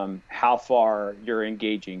around how far you're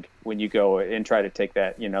engaging when you go and try to take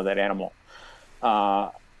that that animal.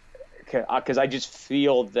 Because I just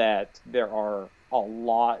feel that there are a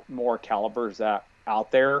lot more calibers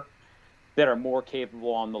out there that are more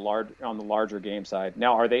capable on the larger game side.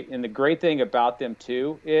 Now, are they? And the great thing about them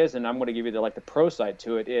too is, and I'm going to give you the pro side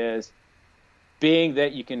to it, is being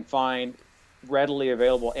that you can find readily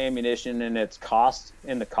available ammunition, and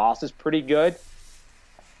the cost is pretty good.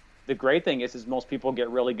 The great thing is most people get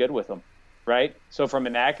really good with them, right? So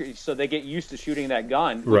so they get used to shooting that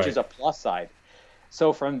gun, which is a plus side.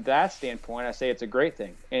 So from that standpoint, I say it's a great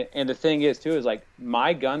thing. And the thing is too, is like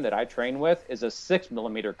my gun that I train with is a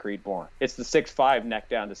 6mm Creedmoor. It's the 6.5 neck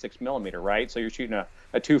down to 6mm, right? So you're shooting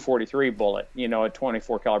a 243 bullet, a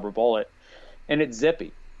 24 caliber bullet, and it's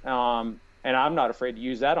zippy. And I'm not afraid to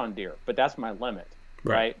use that on deer, but that's my limit,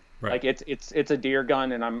 right? Like it's a deer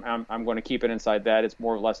gun, and I'm going to keep it inside that. It's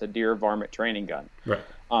more or less a deer varmint training gun. Right.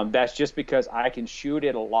 That's just because I can shoot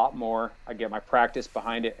it a lot more. I get my practice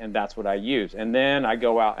behind it, and that's what I use. And then I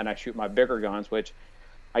go out and I shoot my bigger guns, which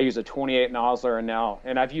I use a 28 Nosler,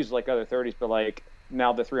 and I've used other 30s, but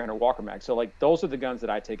now the 300 Walker Mag. So those are the guns that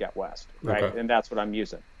I take out west, right? Okay. And that's what I'm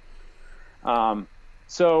using.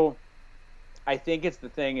 So I think it's the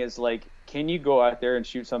thing is can you go out there and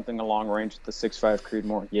shoot something a long range with the 6.5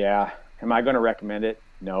 Creedmoor? Yeah. Am I going to recommend it?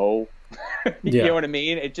 No. You know what I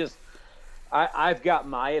mean? It just, I've got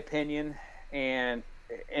my opinion, and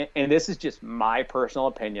this is just my personal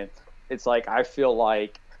opinion. It's I feel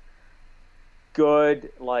like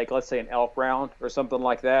good, let's say an elk round or something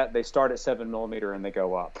like that, they start at 7mm and they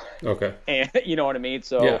go up. Okay. And you know what I mean?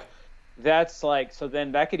 So that's so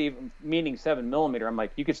then that could even, meaning 7mm, I'm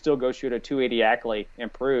you could still go shoot a 280 Ackley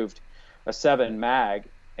improved, a 7 mag,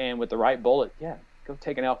 and with the right bullet, go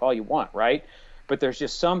take an elk all you want, right? But there's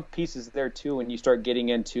just some pieces there too when you start getting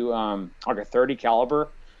into a 30 caliber.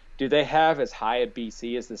 Do they have as high a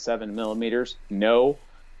BC as the 7mm? No,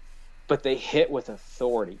 but they hit with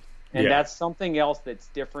authority, and that's something else that's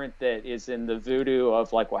different, that is in the voodoo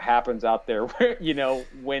of what happens out there where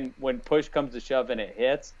when push comes to shove and it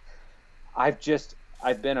hits.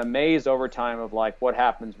 I've been amazed over time of what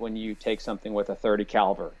happens when you take something with a 30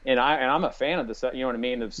 caliber, and I'm a fan of the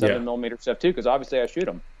 7mm stuff too, because obviously I shoot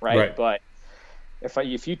them, right? But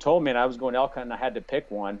if you told me and I was going elk hunting and I had to pick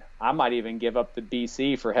one, I might even give up the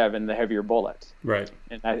BC for having the heavier bullets, right?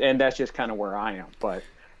 And that's just kind of where I am. But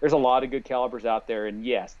there's a lot of good calibers out there, and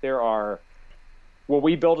yes, there are. Will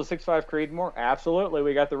we build a 6.5 Creedmoor? Absolutely,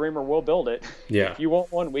 we got the reamer. We'll build it. Yeah. If you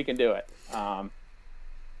want one, we can do it.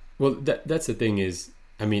 Well, that's the thing is,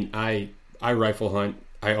 I mean, I rifle hunt.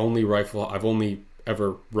 I've only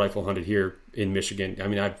ever rifle hunted here in Michigan. I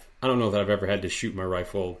mean, I don't know that I've ever had to shoot my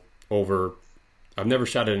rifle over. I've never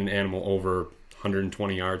shot at an animal over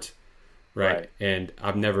 120 yards, right? And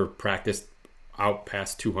I've never practiced out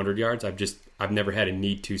past 200 yards. I've never had a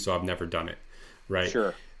need to, so I've never done it, right?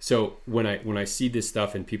 Sure. So when I see this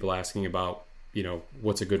stuff and people asking about, you know,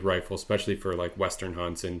 what's a good rifle, especially for like Western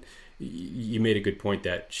hunts, and you made a good point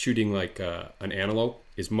that shooting like an antelope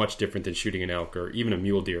is much different than shooting an elk or even a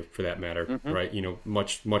mule deer for that matter, right? You know,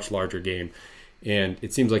 much larger game. And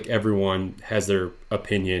it seems like everyone has their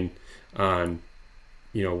opinion on,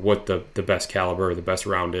 you know, what the best caliber or the best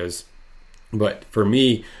round is. But for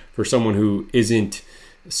me, for someone who isn't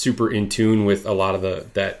super in tune with a lot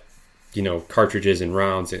of that, you know, cartridges and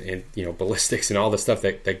rounds and you know, ballistics and all the stuff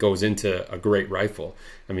that goes into a great rifle.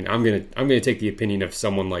 I mean, I'm gonna take the opinion of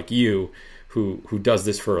someone like you who does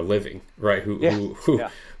this for a living, right? Who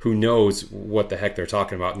knows what the heck they're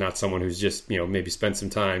talking about, not someone who's just, you know, maybe spent some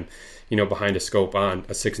time, you know, behind a scope on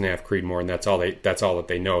a 6.5 Creedmoor, and that's all that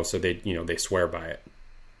they know. So they, you know, they swear by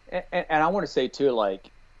it. And I want to say too,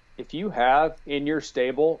 like, if you have in your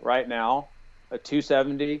stable right now a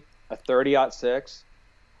 270, a 30-06,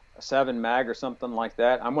 a 7 mag or something like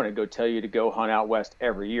that, I'm going to go tell you to go hunt out west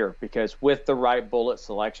every year, because with the right bullet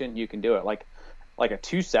selection, you can do it. Like a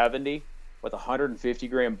 270 with a 150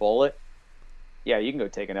 grain bullet, yeah, you can go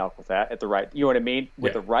take an elk with that at the right, you know what I mean?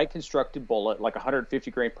 With the right constructed bullet, like a 150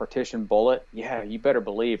 grain partition bullet, yeah, you better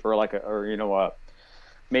believe,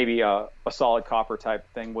 maybe a solid copper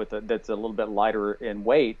type thing that's a little bit lighter in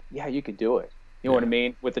weight, yeah, you could do it. You know what I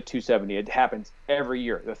mean? With the 270, it happens every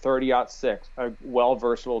year. The 30-06, a well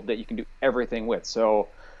versatile that you can do everything with. So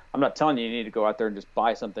I'm not telling you need to go out there and just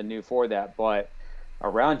buy something new for that, but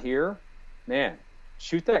around here, man,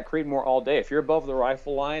 shoot that Creedmoor all day. If you're above the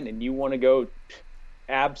rifle line and you want to go,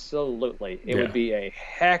 absolutely, it would be a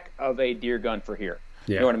heck of a deer gun for here.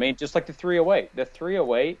 You know what I mean? Just like the 308. The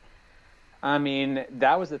 308, I mean,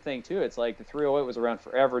 that was the thing too. It's like the 308 was around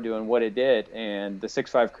forever doing what it did, and the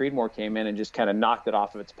 6.5 Creedmoor came in and just kind of knocked it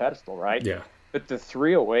off of its pedestal, right? Yeah. But the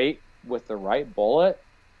 308 with the right bullet,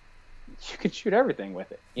 you can shoot everything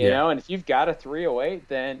with it, you know. And if you've got a 308,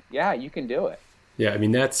 then yeah, you can do it. Yeah, I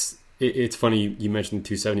mean, it's funny you mentioned the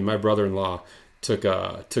 270. My brother-in-law took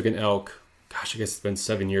an elk. Gosh, I guess it's been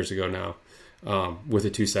 7 years ago now. With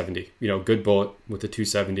a 270, you know, good bullet with a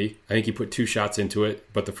 270. I think he put 2 shots into it,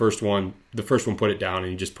 but the first one put it down,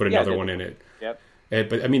 and he just put another one in it. Yep.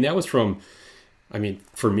 But I mean, that was for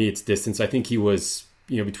me, it's distance. I think he was,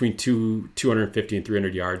 you know, between 250 and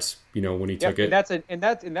 300 yards, you know, when he took it. And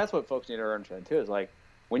that's what folks need to understand too, is like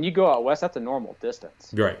when you go out west, that's a normal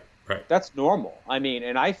distance. Right. That's normal. I mean,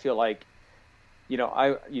 and I feel like,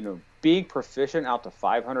 being proficient out to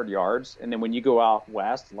 500 yards, and then when you go out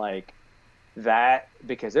west, like, that,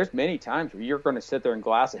 because there's many times where you're going to sit there and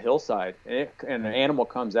glass a hillside and an animal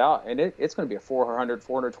comes out and it's going to be a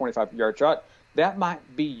 425 yard shot. That might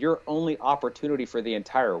be your only opportunity for the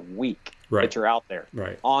entire week that you're out there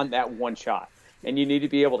on that one shot, and you need to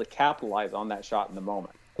be able to capitalize on that shot in the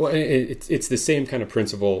moment. Well, it's the same kind of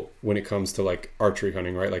principle when it comes to like archery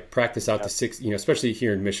hunting, right? Like practice out to 6, you know, especially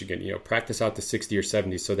here in Michigan, you know, practice out to 60 or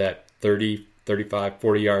 70 so that 30, 35,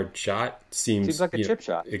 40-yard shot seems like a chip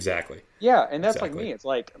shot. Exactly. Yeah, and that's like me. It's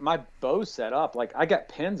like my bow's set up. Like I got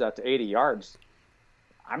pins out to 80 yards.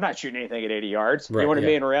 I'm not shooting anything at 80 yards. You know what I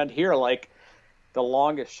mean? Around here, like the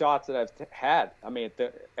longest shots that I've had, I mean,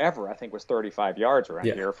 ever, I think was 35 yards around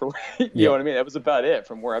here. For you know what I mean? That was about it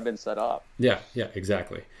from where I've been set up. Yeah,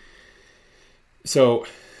 exactly. So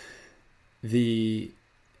the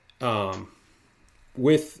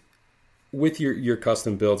with your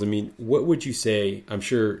custom builds, I mean, what would you say? I'm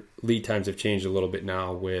sure lead times have changed a little bit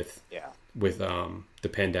now with the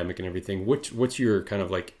pandemic and everything. What's your kind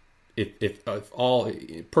of like, if all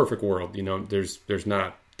perfect world, you know, there's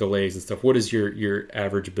not delays and stuff, what does your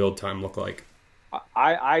average build time look like?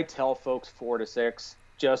 I tell folks 4 to 6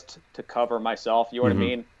 just to cover myself. You know what I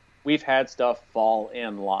mean? We've had stuff fall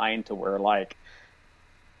in line to where like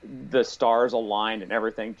the stars aligned and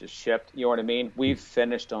everything just shipped. You know what I mean? We've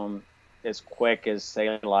finished them as quick as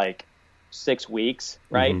say like 6 weeks,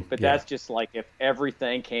 right? But that's just like if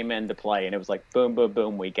everything came into play and it was like boom, boom,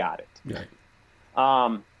 boom, we got it.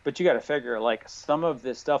 Right. But you got to figure like some of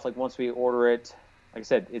this stuff, like once we order it, like I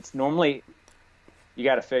said, it's normally, you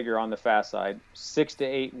got to figure on the fast side, 6 to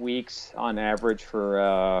 8 weeks on average for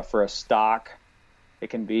a stock. It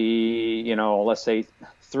can be, you know, let's say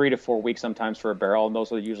 3 to 4 weeks sometimes for a barrel, and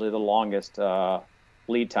those are usually the longest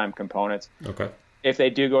lead time components. Okay. If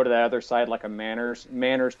they do go to the other side, like a Manners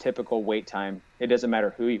typical wait time, it doesn't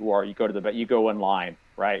matter who you are. You go to you go in line,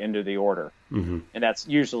 right, into the order. Mm-hmm. And that's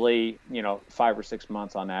usually, 5 or 6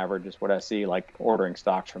 months on average is what I see, like ordering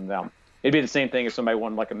stocks from them. It'd be the same thing if somebody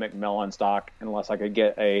wanted like a Macmillan stock, unless I could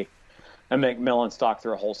get a Macmillan stock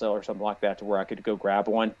through a wholesale or something like that to where I could go grab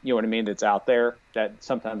one, you know what I mean, that's out there, that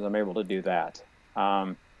sometimes I'm able to do that.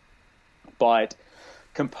 But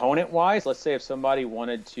component-wise, let's say if somebody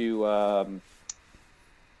wanted to,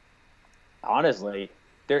 honestly,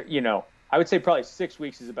 I would say probably 6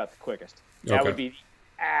 weeks is about the quickest. That would be the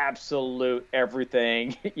absolute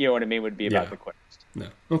everything, you know what I mean, would be about the quickest. No.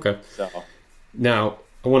 Okay. So now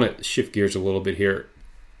I want to shift gears a little bit here.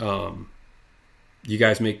 You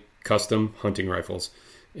guys make custom hunting rifles,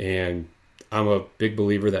 and I'm a big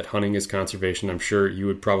believer that hunting is conservation. I'm sure you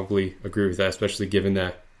would probably agree with that, especially given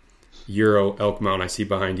that Euro elk mount I see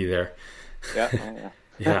behind you there. Yeah.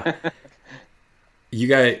 Yeah. You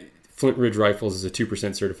got Flint Ridge Rifles is a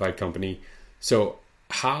 2% certified company. So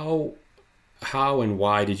how and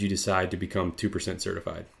why did you decide to become 2%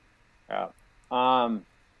 certified? Yeah.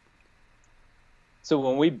 So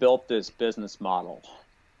when we built this business model,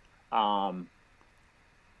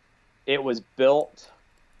 it was built,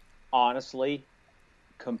 honestly,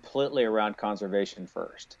 completely around conservation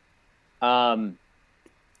first. The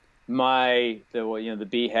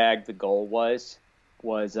BHAG, the goal was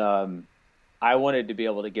I wanted to be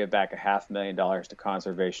able to give back $500,000 to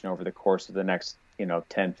conservation over the course of the next,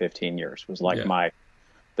 10, 15 years was like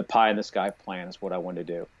the pie in the sky plan is what I wanted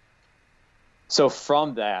to do. So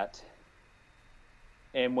from that,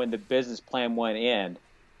 and when the business plan went in,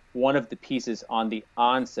 one of the pieces on the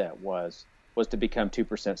onset was to become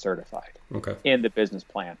 2% certified in the business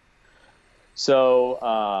plan.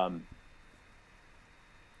 So,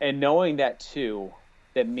 and knowing that too,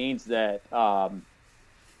 that means that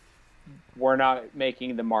we're not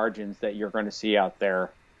making the margins that you're going to see out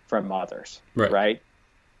there from others, right?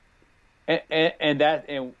 And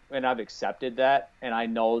I've accepted that, and I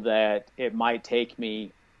know that it might take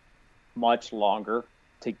me much longer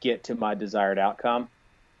to get to my desired outcome.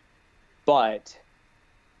 But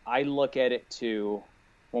I look at it too,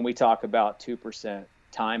 when we talk about 2%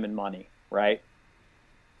 time and money, right?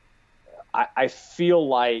 I feel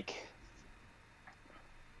like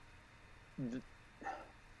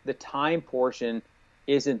the time portion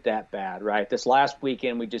isn't that bad, right? This last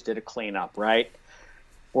weekend, we just did a cleanup, right?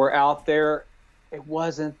 We're out there. It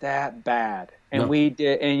wasn't that bad. And we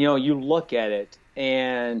did, and you look at it,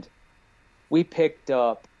 and we picked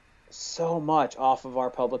up so much off of our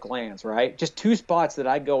public lands, right? Just 2 spots that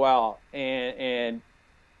I go out and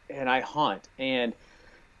I hunt. And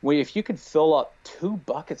if you could fill up 2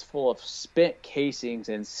 buckets full of spent casings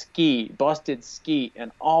and busted skeet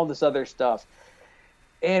and all this other stuff,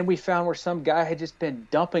 and we found where some guy had just been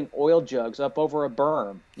dumping oil jugs up over a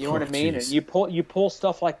berm. You know what I mean? Geez. And you pull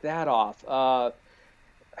stuff like that off.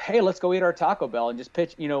 Hey, let's go eat our Taco Bell and just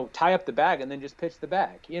pitch, tie up the bag and then just pitch the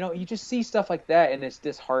bag. You just see stuff like that and it's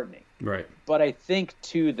disheartening. Right. But I think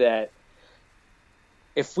too that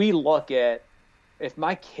if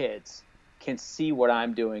my kids can see what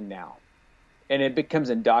I'm doing now, and it becomes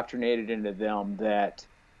indoctrinated into them that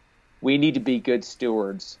we need to be good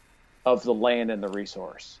stewards of the land and the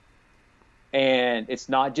resource. And it's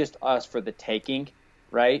not just us for the taking,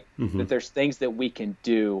 right? Mm-hmm. That there's things that we can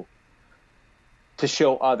do to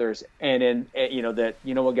show others. And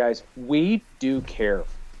what, guys, we do care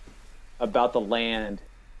about the land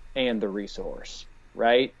and the resource,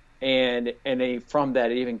 right? And from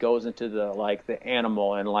that, it even goes into the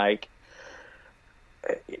animal and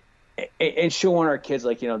and showing our kids,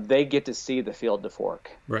 they get to see the field to fork.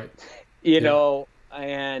 Right.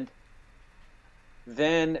 And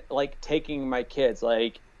then taking my kids,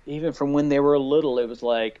 even from when they were little, it was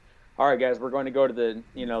all right, guys, we're going to go to the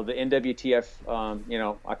NWTF,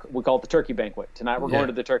 we call it the turkey banquet. Tonight we're going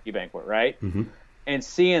to the turkey banquet, right? Mm-hmm. And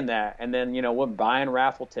seeing that, and then, we're buying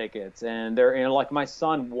raffle tickets, and they're, my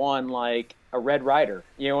son won a Red Ryder,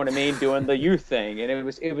 you know what I mean? Doing the youth thing. And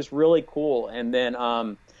it was really cool. And then,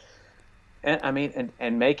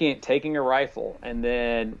 taking a rifle, and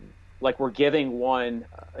then we're giving one,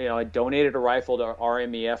 I donated a rifle to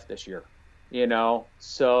RMEF this year,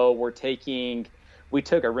 so we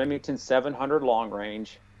took a Remington 700 long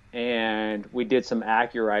range and we did some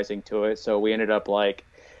accurizing to it. So we ended up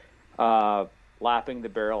lapping the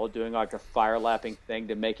barrel, doing a fire lapping thing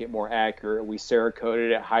to make it more accurate. We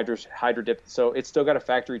Cerakoted it, hydro dipped. So it's still got a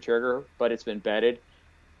factory trigger, but it's been bedded,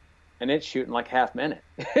 and it's shooting half minute.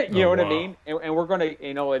 you know what I mean? And we're going to,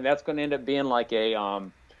 and that's going to end up being a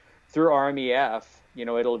through RMEF,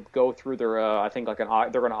 it'll go through their, I think they're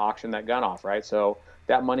going to auction that gun off, right? So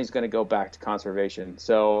that money's going to go back to conservation.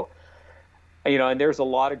 So, and there's a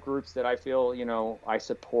lot of groups that I feel, I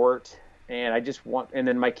support, and I just want, and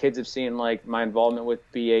then my kids have seen like my involvement with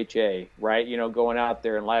BHA, right? Going out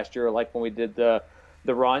there, and last year, like when we did the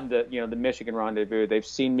Michigan rendezvous, they've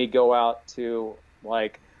seen me go out to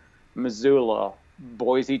like Missoula,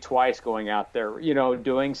 Boise twice, going out there,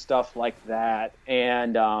 doing stuff like that.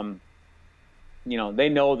 And, they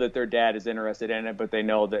know that their dad is interested in it, but they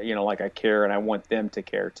know that, like I care, and I want them to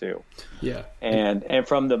care too. Yeah. And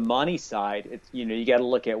from the money side, it's, you got to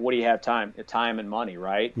look at what do you have time and money,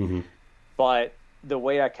 right? Mm-hmm. But the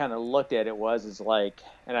way I kind of looked at it is like,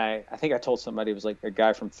 and I think I told somebody, it was like a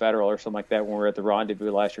guy from Federal or something like that when we were at the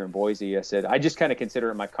rendezvous last year in Boise. I said, I just kind of consider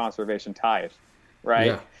it my conservation tithe, right?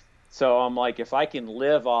 Yeah. So I'm like, if I can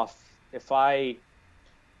live off the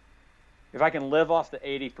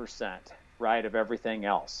 80%, right, of everything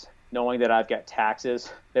else, knowing that I've got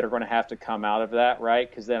taxes that are going to have to come out of that, right?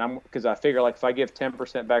 Because I figure like if I give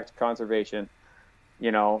 10% back to conservation,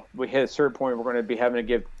 we hit a certain point we're going to be having to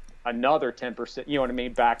give another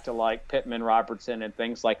 10%, back to like Pittman Robertson and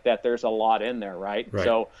things like that. There's a lot in there, right?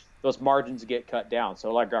 So those margins get cut down.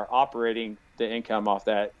 So like our operating, the income off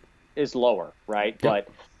that is lower, right? Yep. But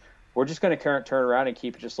we're just going to turn around and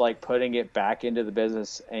keep just like putting it back into the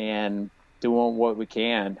business and doing what we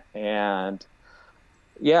can. And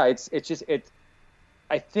yeah, it's just,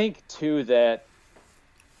 I think too that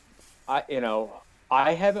I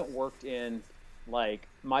haven't worked in, like,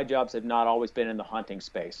 my jobs have not always been in the hunting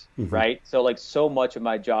space, mm-hmm. right? So like so much of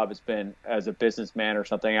my job has been as a businessman or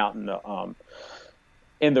something out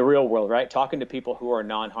in the real world, right? Talking to people who are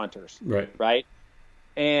non-hunters, right?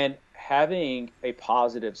 And having a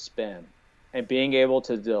positive spin and being able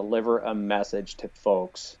to deliver a message to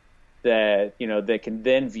folks that, they can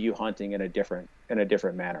then view hunting in a different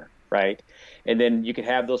manner, right? And then you can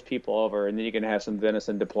have those people over, and then you can have some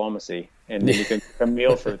venison diplomacy, and then you can cook a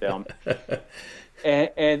meal for them.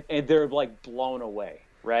 And they're like blown away,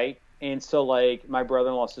 right? And so like my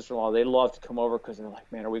brother-in-law, sister-in-law, they love to come over because they're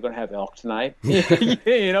like, man, are we going to have elk tonight?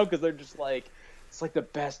 Because they're just like, it's like the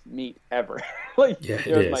best meat ever. Like,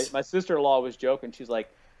 my sister-in-law was joking. She's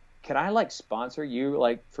like, can I like sponsor you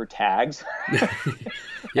like for tags?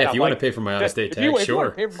 Yeah, if you want to pay for my out-of-state tags, if you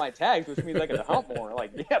want to pay for my tags, which means I get to hunt more.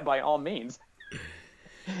 Like, yeah, by all means.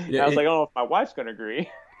 Yeah, I was like, I don't know if my wife's going to agree.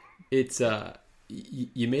 It's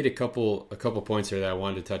you made a couple points here that I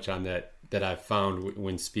wanted to touch on that I've found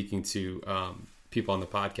when speaking to people on the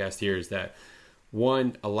podcast here is that,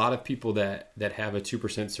 one, a lot of people that have a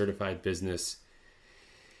 2% certified business,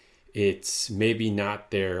 it's maybe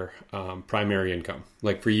not their primary income.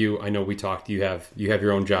 Like for you, I know we talked, you have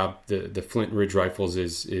your own job. The Flint Ridge Rifles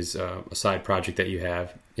is a side project that you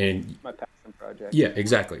have. And my passion project. Yeah,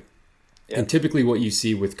 exactly. Yep. And typically what you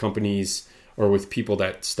see with companies or with people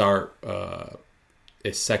that start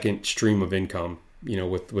a second stream of income,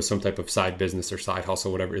 with some type of side business or side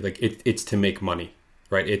hustle, whatever, like it's to make money,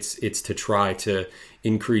 right? It's to try to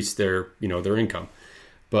increase their income.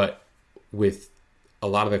 But with a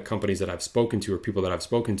lot of the companies that I've spoken to or people that I've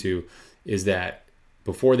spoken to is that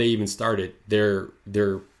before they even started, they're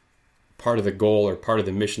part of the goal or part of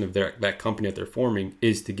the mission of that company that they're forming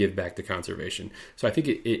is to give back to conservation. So I think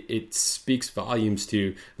it speaks volumes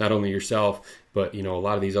to not only yourself, but a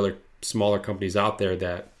lot of these other smaller companies out there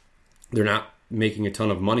that they're not making a ton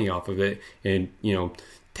of money off of it, and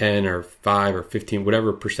 10 or 5 or 15,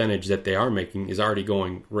 whatever percentage that they are making is already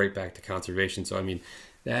going right back to conservation. So I mean,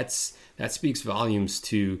 that speaks volumes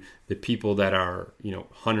to the people that are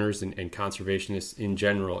hunters and conservationists in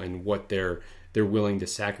general, and what they're willing to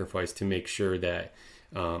sacrifice to make sure that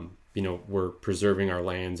we're preserving our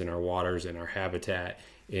lands and our waters and our habitat.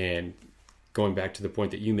 And going back to the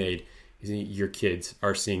point that you made, your kids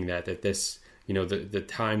are seeing that this the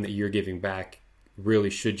time that you're giving back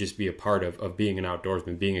really should just be a part of being an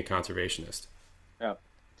outdoorsman, being a conservationist.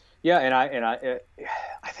 Yeah, and I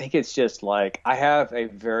think it's just like I have a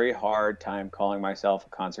very hard time calling myself a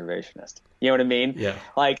conservationist. You know what I mean? Yeah.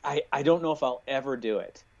 Like I don't know if I'll ever do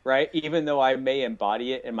it, right? Even though I may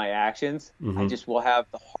embody it in my actions, mm-hmm. I just will have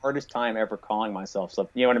the hardest time ever calling myself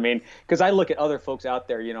something. You know what I mean? Because I look at other folks out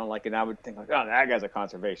there, and I would think like, oh, that guy's a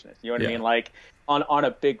conservationist. You know what I mean? Like on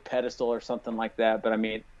a big pedestal or something like that. But I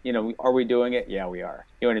mean, are we doing it? Yeah, we are.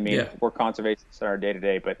 You know what I mean? Yeah. We're conservationists in our day to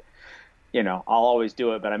day, but I'll always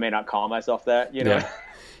do it, but I may not call myself that,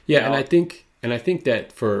 Yeah. And I think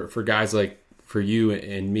that for guys like for you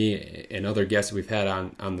and me and other guests we've had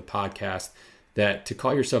on the podcast, that to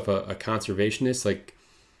call yourself a conservationist, like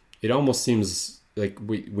it almost seems like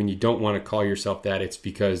when you don't want to call yourself that, it's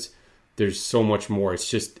because there's so much more.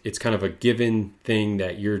 It's kind of a given thing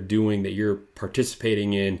that you're doing, that you're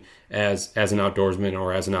participating in as an outdoorsman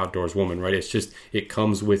or as an outdoors woman, right? It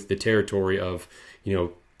comes with the territory of,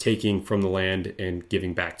 taking from the land and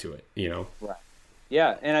giving back to it, Right.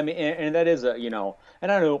 Yeah. And I mean, and that is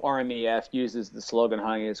and I know RMEF uses the slogan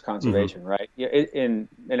hunting is conservation, right? Yeah. And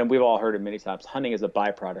we've all heard it many times. Hunting is a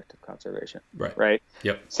byproduct of conservation. Right. Right.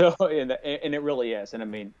 Yep. So, and it really is. And I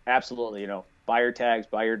mean, absolutely, buy your tags,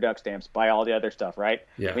 buy your duck stamps, buy all the other stuff, right?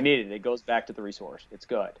 Yeah. We need it. It goes back to the resource. It's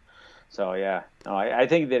good. So yeah, no, I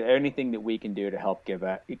think that anything that we can do to help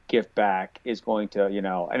give back is going to,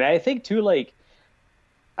 and I think too, like,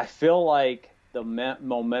 I feel like the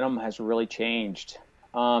momentum has really changed,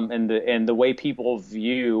 and the way people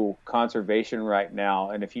view conservation right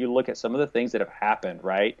now. And if you look at some of the things that have happened,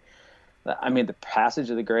 right? I mean, the passage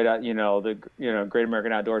of the Great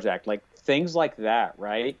American Outdoors Act, like things like that,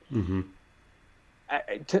 right? Mm-hmm.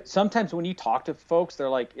 Sometimes when you talk to folks, they're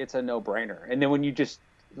like, it's a no-brainer. And then when you just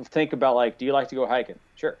think about, like, do you like to go hiking?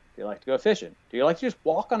 Sure. Do you like to go fishing? Do you like to just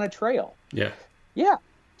walk on a trail? Yeah. Yeah.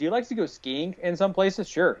 Do you like to go skiing in some places?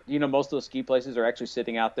 Sure. Most of those ski places are actually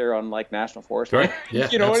sitting out there on, like, national forest. Right. Yeah,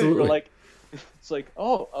 absolutely. Like, it's like,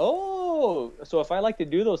 oh. So if I like to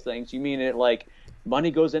do those things, you mean it, like, money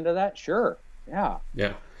goes into that? Sure. Yeah.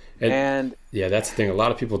 Yeah. And yeah, that's the thing. A lot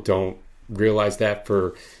of people don't realize that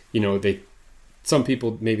some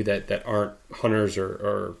people maybe that aren't hunters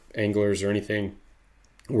or anglers or anything,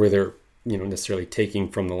 where they're, necessarily taking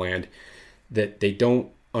from the land, that they don't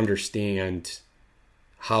understand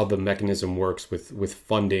how the mechanism works with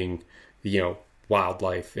funding,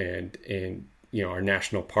 wildlife and our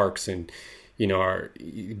national parks and, our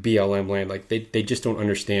BLM land. Like they just don't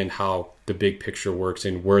understand how the big picture works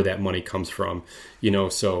and where that money comes from,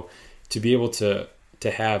 so to be able to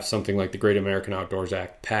have something like the Great American Outdoors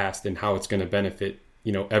Act passed and how it's going to benefit,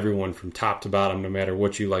 everyone from top to bottom, no matter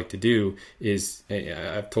what you like to do, is,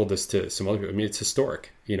 I've told this to some other people, I mean, it's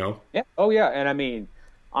historic, Yeah. Oh yeah. And I mean,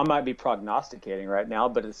 I might be prognosticating right now,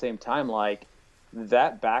 but at the same time, like,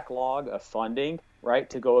 that backlog of funding, right,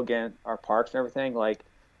 to go against our parks and everything, like,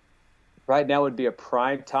 right now would be a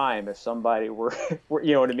prime time if somebody were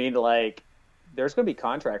you know what I mean? Like, there's going to be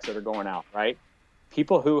contracts that are going out, right?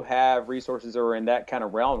 People who have resources or in that kind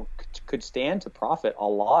of realm could stand to profit a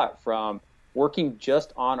lot from working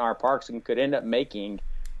just on our parks and could end up making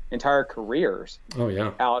entire careers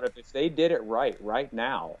out of, if they did it right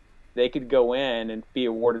now. They could go in and be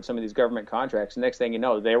awarded some of these government contracts. Next thing you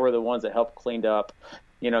know, they were the ones that helped cleaned up,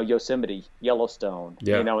 Yosemite, Yellowstone,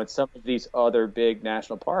 and some of these other big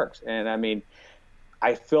national parks. And I mean,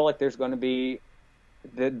 I feel like there's going to be,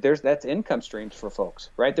 that's income streams for folks,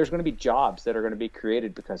 right? There's going to be jobs that are going to be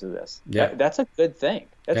created because of this. Yeah. That's a good thing.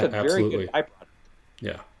 That's a very absolutely. good byproduct.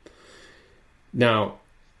 Yeah. Now,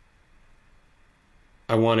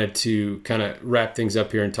 I wanted to kind of wrap things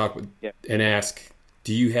up here and talk and ask,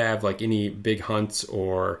 do you have like any big hunts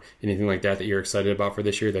or anything like that you're excited about for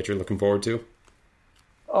this year that you're looking forward to?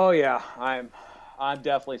 Oh yeah, I'm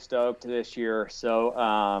definitely stoked this year.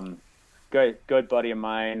 So good buddy of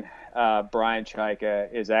mine, Brian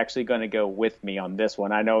Chaika, is actually going to go with me on this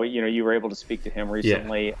one. I know you were able to speak to him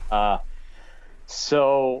recently. Yeah.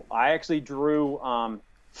 So I actually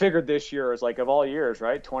figured this year is like, of all years,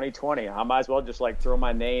 right? 2020. I might as well just like throw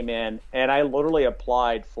my name in, and I literally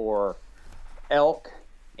applied for elk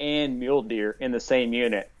and mule deer in the same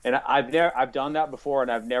unit, and I've done that before, and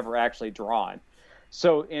I've never actually drawn.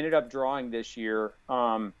 So ended up drawing this year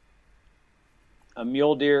a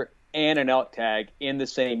mule deer and an elk tag in the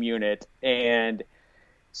same unit, and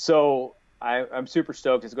so I'm super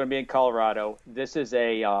stoked. It's going to be in Colorado. This is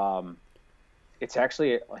it's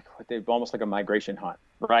actually like almost like a migration hunt,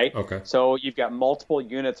 right? Okay. So you've got multiple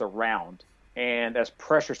units around, and as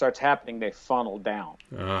pressure starts happening, they funnel down.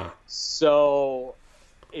 So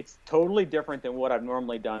it's totally different than what I've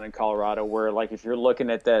normally done in Colorado, where, like, if you're looking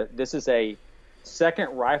at this is a second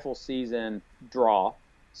rifle season draw.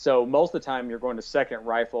 So most of the time you're going to second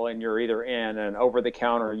rifle and you're either in an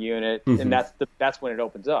over-the-counter unit, and that's when it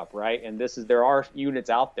opens up, right? And there are units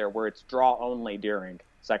out there where it's draw only during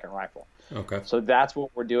second rifle. Okay. So that's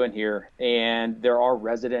what we're doing here, and there are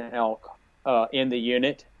resident elk in the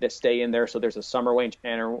unit that stay in there. So there's a summer range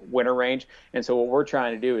and a winter range. And so what we're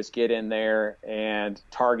trying to do is get in there and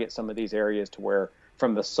target some of these areas to where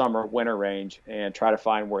from the summer winter range and try to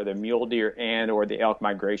find where the mule deer and or the elk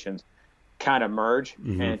migrations kind of merge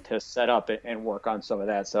and to set up and work on some of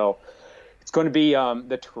that. So it's going to be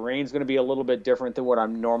the terrain's going to be a little bit different than what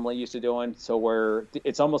I'm normally used to doing. So where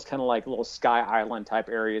it's almost kind of like little sky island type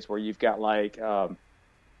areas where you've got like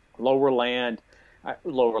lower land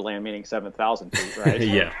meaning 7,000 feet, right?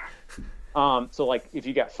 Yeah. So like if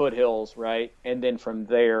you got foothills, right, and then from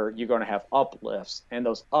there you're going to have uplifts, and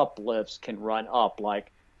those uplifts can run up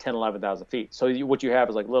like 10, 11,000 feet. So what you have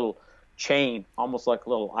is like little chain, almost like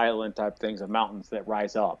little island type things of mountains that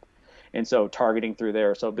rise up. And so targeting through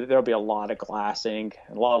there. So but there'll be a lot of glassing,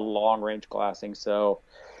 a lot of long range glassing. So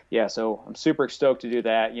yeah, so I'm super stoked to do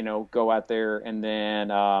that, go out there. And then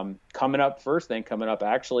first thing coming up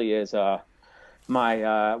actually is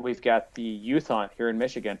we've got the youth hunt here in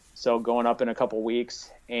Michigan. So going up in a couple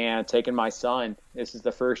weeks and taking my son. This is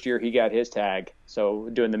the first year he got his tag. So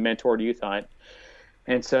doing the mentored youth hunt.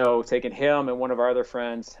 And so taking him and one of our other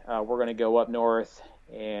friends, we're going to go up north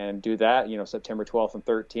and do that, September 12th and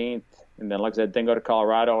 13th. And then, like I said, then go to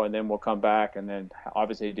Colorado, and then we'll come back and then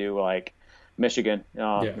obviously do like Michigan,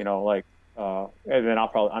 and then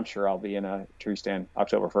I'm sure I'll be in a tree stand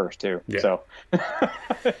October 1st too. Yeah.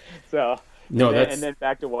 So, and then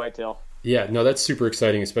back to whitetail. Yeah, no, that's super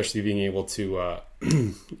exciting, especially being able to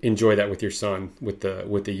enjoy that with your son with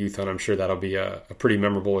the youth hunt. I'm sure that'll be a pretty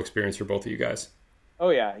memorable experience for both of you guys. Oh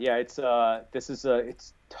yeah. It's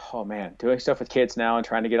oh man, doing stuff with kids now and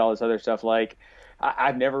trying to get all this other stuff. Like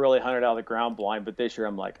I've never really hunted out of the ground blind, but this year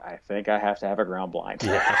I'm like, I think I have to have a ground blind.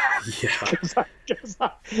 Yeah.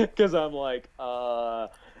 Because I'm like,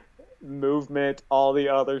 movement, all the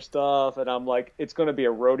other stuff, and I'm like, it's going to be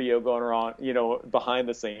a rodeo going around, behind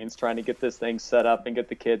the scenes, trying to get this thing set up and get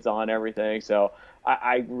the kids on everything. So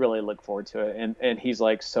I really look forward to it, and he's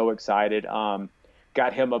like so excited.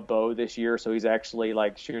 Got him a bow this year, so he's actually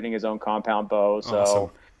like shooting his own compound bow. So.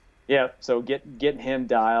 Awesome. Yeah, so getting him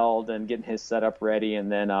dialed and getting his setup ready, and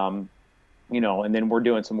then and then we're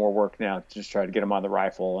doing some more work now to just try to get him on the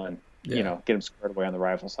rifle and get him squared away on the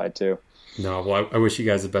rifle side too. No, well, I wish you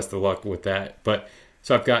guys the best of luck with that. But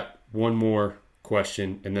so I've got one more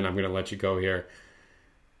question, and then I'm going to let you go here.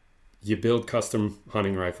 You build custom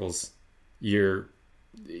hunting rifles.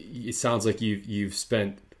 It sounds like you've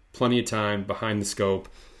spent plenty of time behind the scope,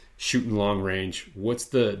 shooting long range. What's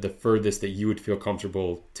the furthest that you would feel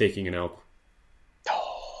comfortable taking an elk?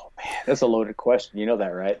 Oh man, that's a loaded question. You know that,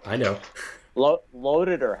 right? I know.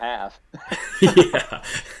 Loaded or half? Yeah.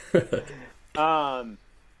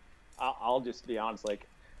 I'll just be honest. Like,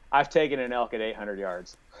 I've taken an elk at 800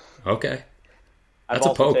 yards. Okay. That's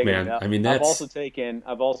a poke, man. I mean, that's. I've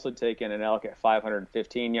also taken an elk at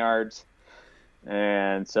 515 yards,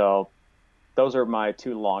 and so those are my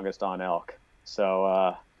two longest on elk.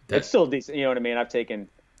 So. It's still decent, you know what I mean? I've taken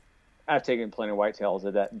plenty of whitetails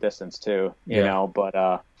at that distance too, you know, but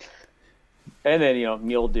and then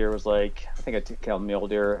mule deer was like, I think I killed mule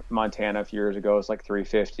deer in Montana a few years ago. It was like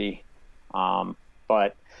 350.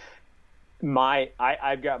 But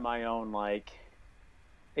I've got my own like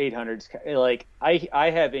 800s. Like I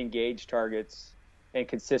have engaged targets and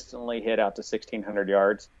consistently hit out to 1,600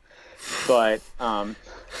 yards. But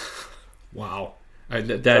wow,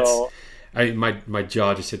 my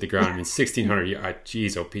jaw just hit the ground. I mean, 1,600.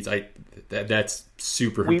 Geez, oh Pete, that's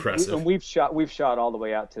super impressive. We've shot all the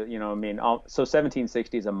way out to, so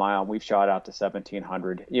 1,760 is a mile. We've shot out to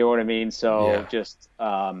 1,700. You know what I mean? So just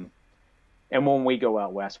and when we go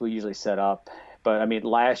out west, we usually set up. But I mean,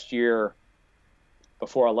 last year,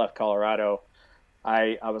 before I left Colorado,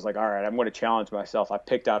 I was like, all right, I'm going to challenge myself. I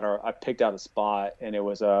picked out a spot, and it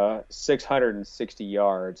was 660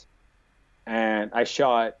 yards, and I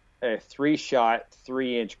shot a 3-shot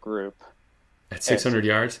 3-inch group at 600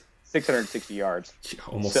 yards. 660 yards.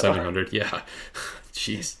 Almost 700. Yeah.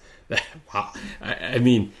 Jeez. Wow. I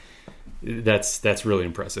mean, that's really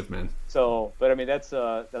impressive, man. So, but I mean, that's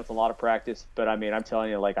a lot of practice. But I mean, I'm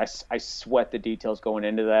telling you, like, I sweat the details going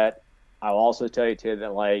into that. I'll also tell you too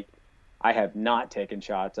that like I have not taken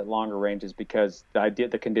shots at longer ranges because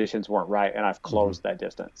the conditions weren't right, and I've closed that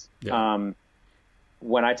distance. Yeah.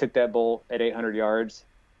 When I took that bull at 800 yards,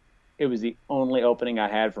 it was the only opening I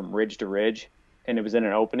had from ridge to ridge, and it was in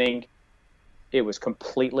an opening. It was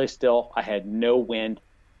completely still. I had no wind,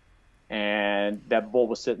 and that bull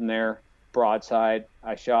was sitting there broadside.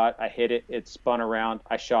 I shot, I hit it, it spun around,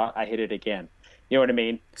 I shot, I hit it again. You know what I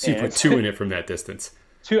mean? So you put 2 in it from that distance.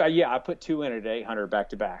 I put 2 in at 800 back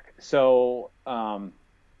to back. So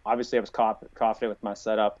obviously I was confident with my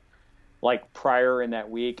setup. Like prior in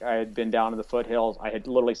that week, I had been down in the foothills. I had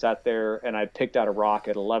literally sat there and I picked out a rock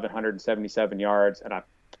at 1,177 yards, and I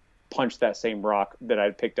punched that same rock that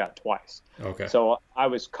I'd picked out twice. Okay. So I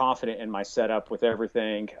was confident in my setup with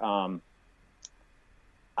everything.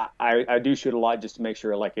 I do shoot a lot just to make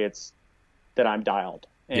sure like it's that I'm dialed.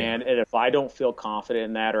 And if I don't feel confident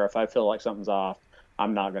in that, or if I feel like something's off,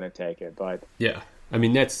 I'm not going to take it. But yeah. I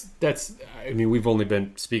mean, I mean, we've only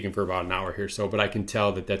been speaking for about an hour here, but I can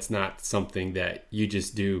tell that that's not something that you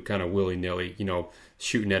just do kind of willy-nilly,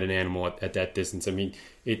 shooting at an animal at that distance. I mean,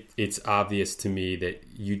 it's obvious to me that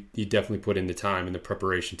you definitely put in the time and the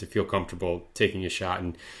preparation to feel comfortable taking a shot,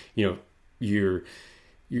 and you're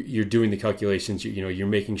doing the calculations. You're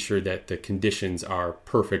making sure that the conditions are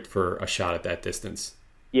perfect for a shot at that distance.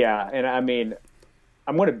 Yeah, and I mean,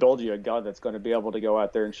 I'm going to build you a gun that's going to be able to go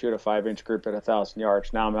out there and shoot a 5-inch group at 1,000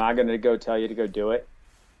 yards. Now, am I going to go tell you to go do it?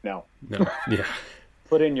 No. Yeah.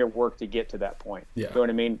 Put in your work to get to that point. Yeah. You know what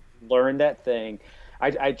I mean? Learn that thing.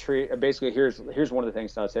 I treat basically here's one of the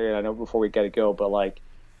things I'll say, and I know before we got to go, but like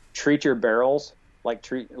treat your barrels like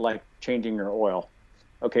changing your oil,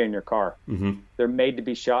 okay, in your car. Mm-hmm. They're made to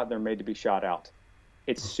be shot. They're made to be shot out.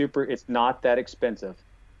 It's not that expensive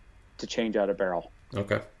to change out a barrel.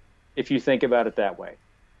 Okay. If you think about it that way.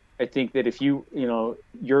 I think that if you're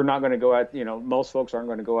not going to go out, most folks aren't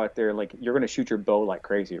going to go out there like you're going to shoot your bow like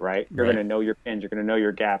crazy, right? You're going to know your pins, you're going to know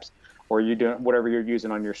your gaps, or you're doing whatever you're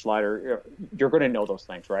using on your slider. You're going to know those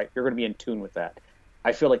things, right? You're going to be in tune with that.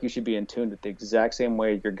 I feel like you should be in tune with the exact same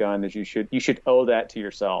way your gun as you should owe that to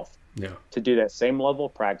yourself. Yeah. To do that same level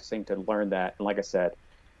of practicing to learn that. And like I said,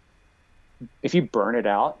 if you burn it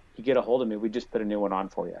out, you get a hold of me. We just put a new one on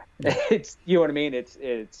for you. Yeah. It's, you know what I mean? It's,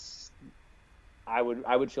 I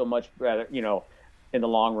would feel much better, in the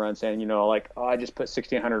long run saying, I just put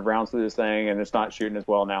 1,600 rounds through this thing and it's not shooting as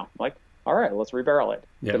well now. I'm like, all right, let's rebarrel it.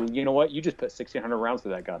 Yeah. But you know what? You just put 1,600 rounds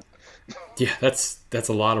through that gun. Yeah, that's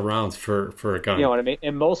a lot of rounds for a gun. You know what I mean?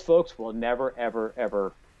 And most folks will never, ever,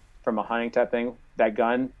 ever, from a hunting type thing, that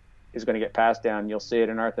gun is going to get passed down. You'll see it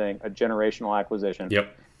in our thing, a generational acquisition.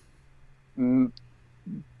 Yep.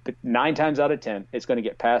 But 9 times out of 10, it's going to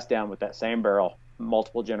get passed down with that same barrel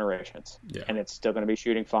multiple generations. Yeah. And it's still going to be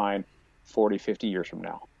shooting fine 40, 50 years from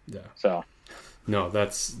now. Yeah. So, no,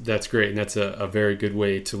 that's great. And that's a very good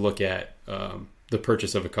way to look at the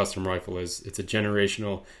purchase of a custom rifle. It's a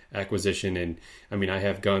generational acquisition. And I mean, I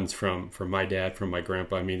have guns from my dad, from my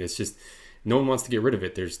grandpa. I mean, it's just, no one wants to get rid of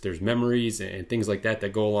it. There's memories and things like that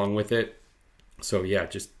go along with it. So yeah,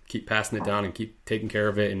 just keep passing it down and keep taking care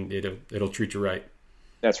of it, and it'll treat you right.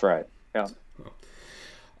 That's right. Yeah.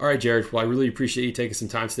 All right, Jared. Well, I really appreciate you taking some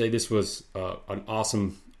time today. This was an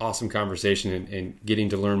awesome conversation, and getting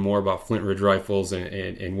to learn more about Flint Ridge Rifles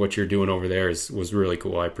and what you're doing over there was really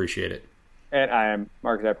cool. I appreciate it. And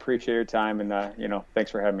Marcus, I appreciate your time, and thanks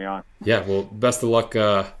for having me on. Yeah. Well, best of luck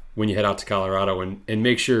when you head out to Colorado, and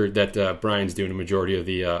make sure that Brian's doing a majority of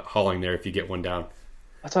the hauling there if you get one down.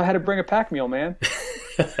 That's why I had to bring a pack mule, man.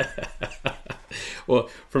 Well,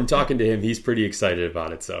 from talking to him, he's pretty excited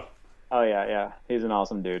about it. So. Oh yeah. He's an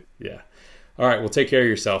awesome dude. Yeah. All right. Well, take care of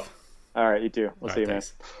yourself. All right. You too. We'll see you, man.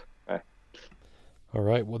 Bye. All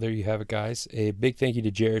right. Well, there you have it, guys. A big thank you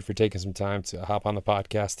to Jared for taking some time to hop on the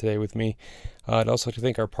podcast today with me. I'd also like to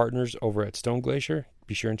thank our partners over at Stone Glacier.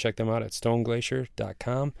 Be sure and check them out at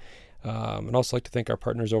stoneglacier.com. And also like to thank our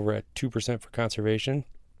partners over at 2% for Conservation.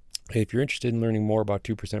 If you're interested in learning more about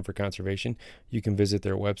 2% for Conservation, you can visit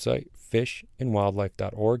their website,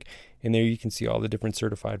 fishandwildlife.org, and there you can see all the different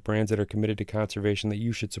certified brands that are committed to conservation that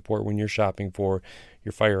you should support when you're shopping for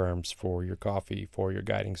your firearms, for your coffee, for your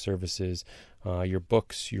guiding services, your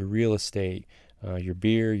books, your real estate, your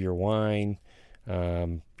beer, your wine,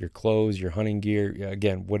 your clothes, your hunting gear.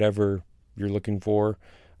 Again, whatever you're looking for,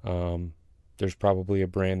 there's probably a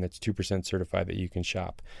brand that's 2% certified that you can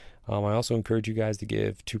shop. I also encourage you guys to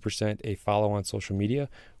give 2% a follow on social media,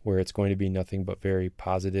 where it's going to be nothing but very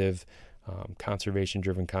positive,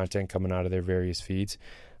 conservation-driven content coming out of their various feeds.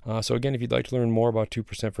 So again, if you'd like to learn more about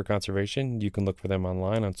 2% for Conservation, you can look for them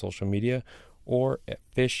online on social media or at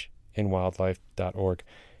fishandwildlife.org.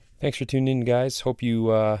 Thanks for tuning in, guys. Hope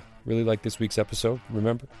you really like this week's episode.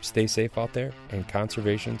 Remember, stay safe out there, and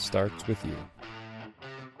conservation starts with you.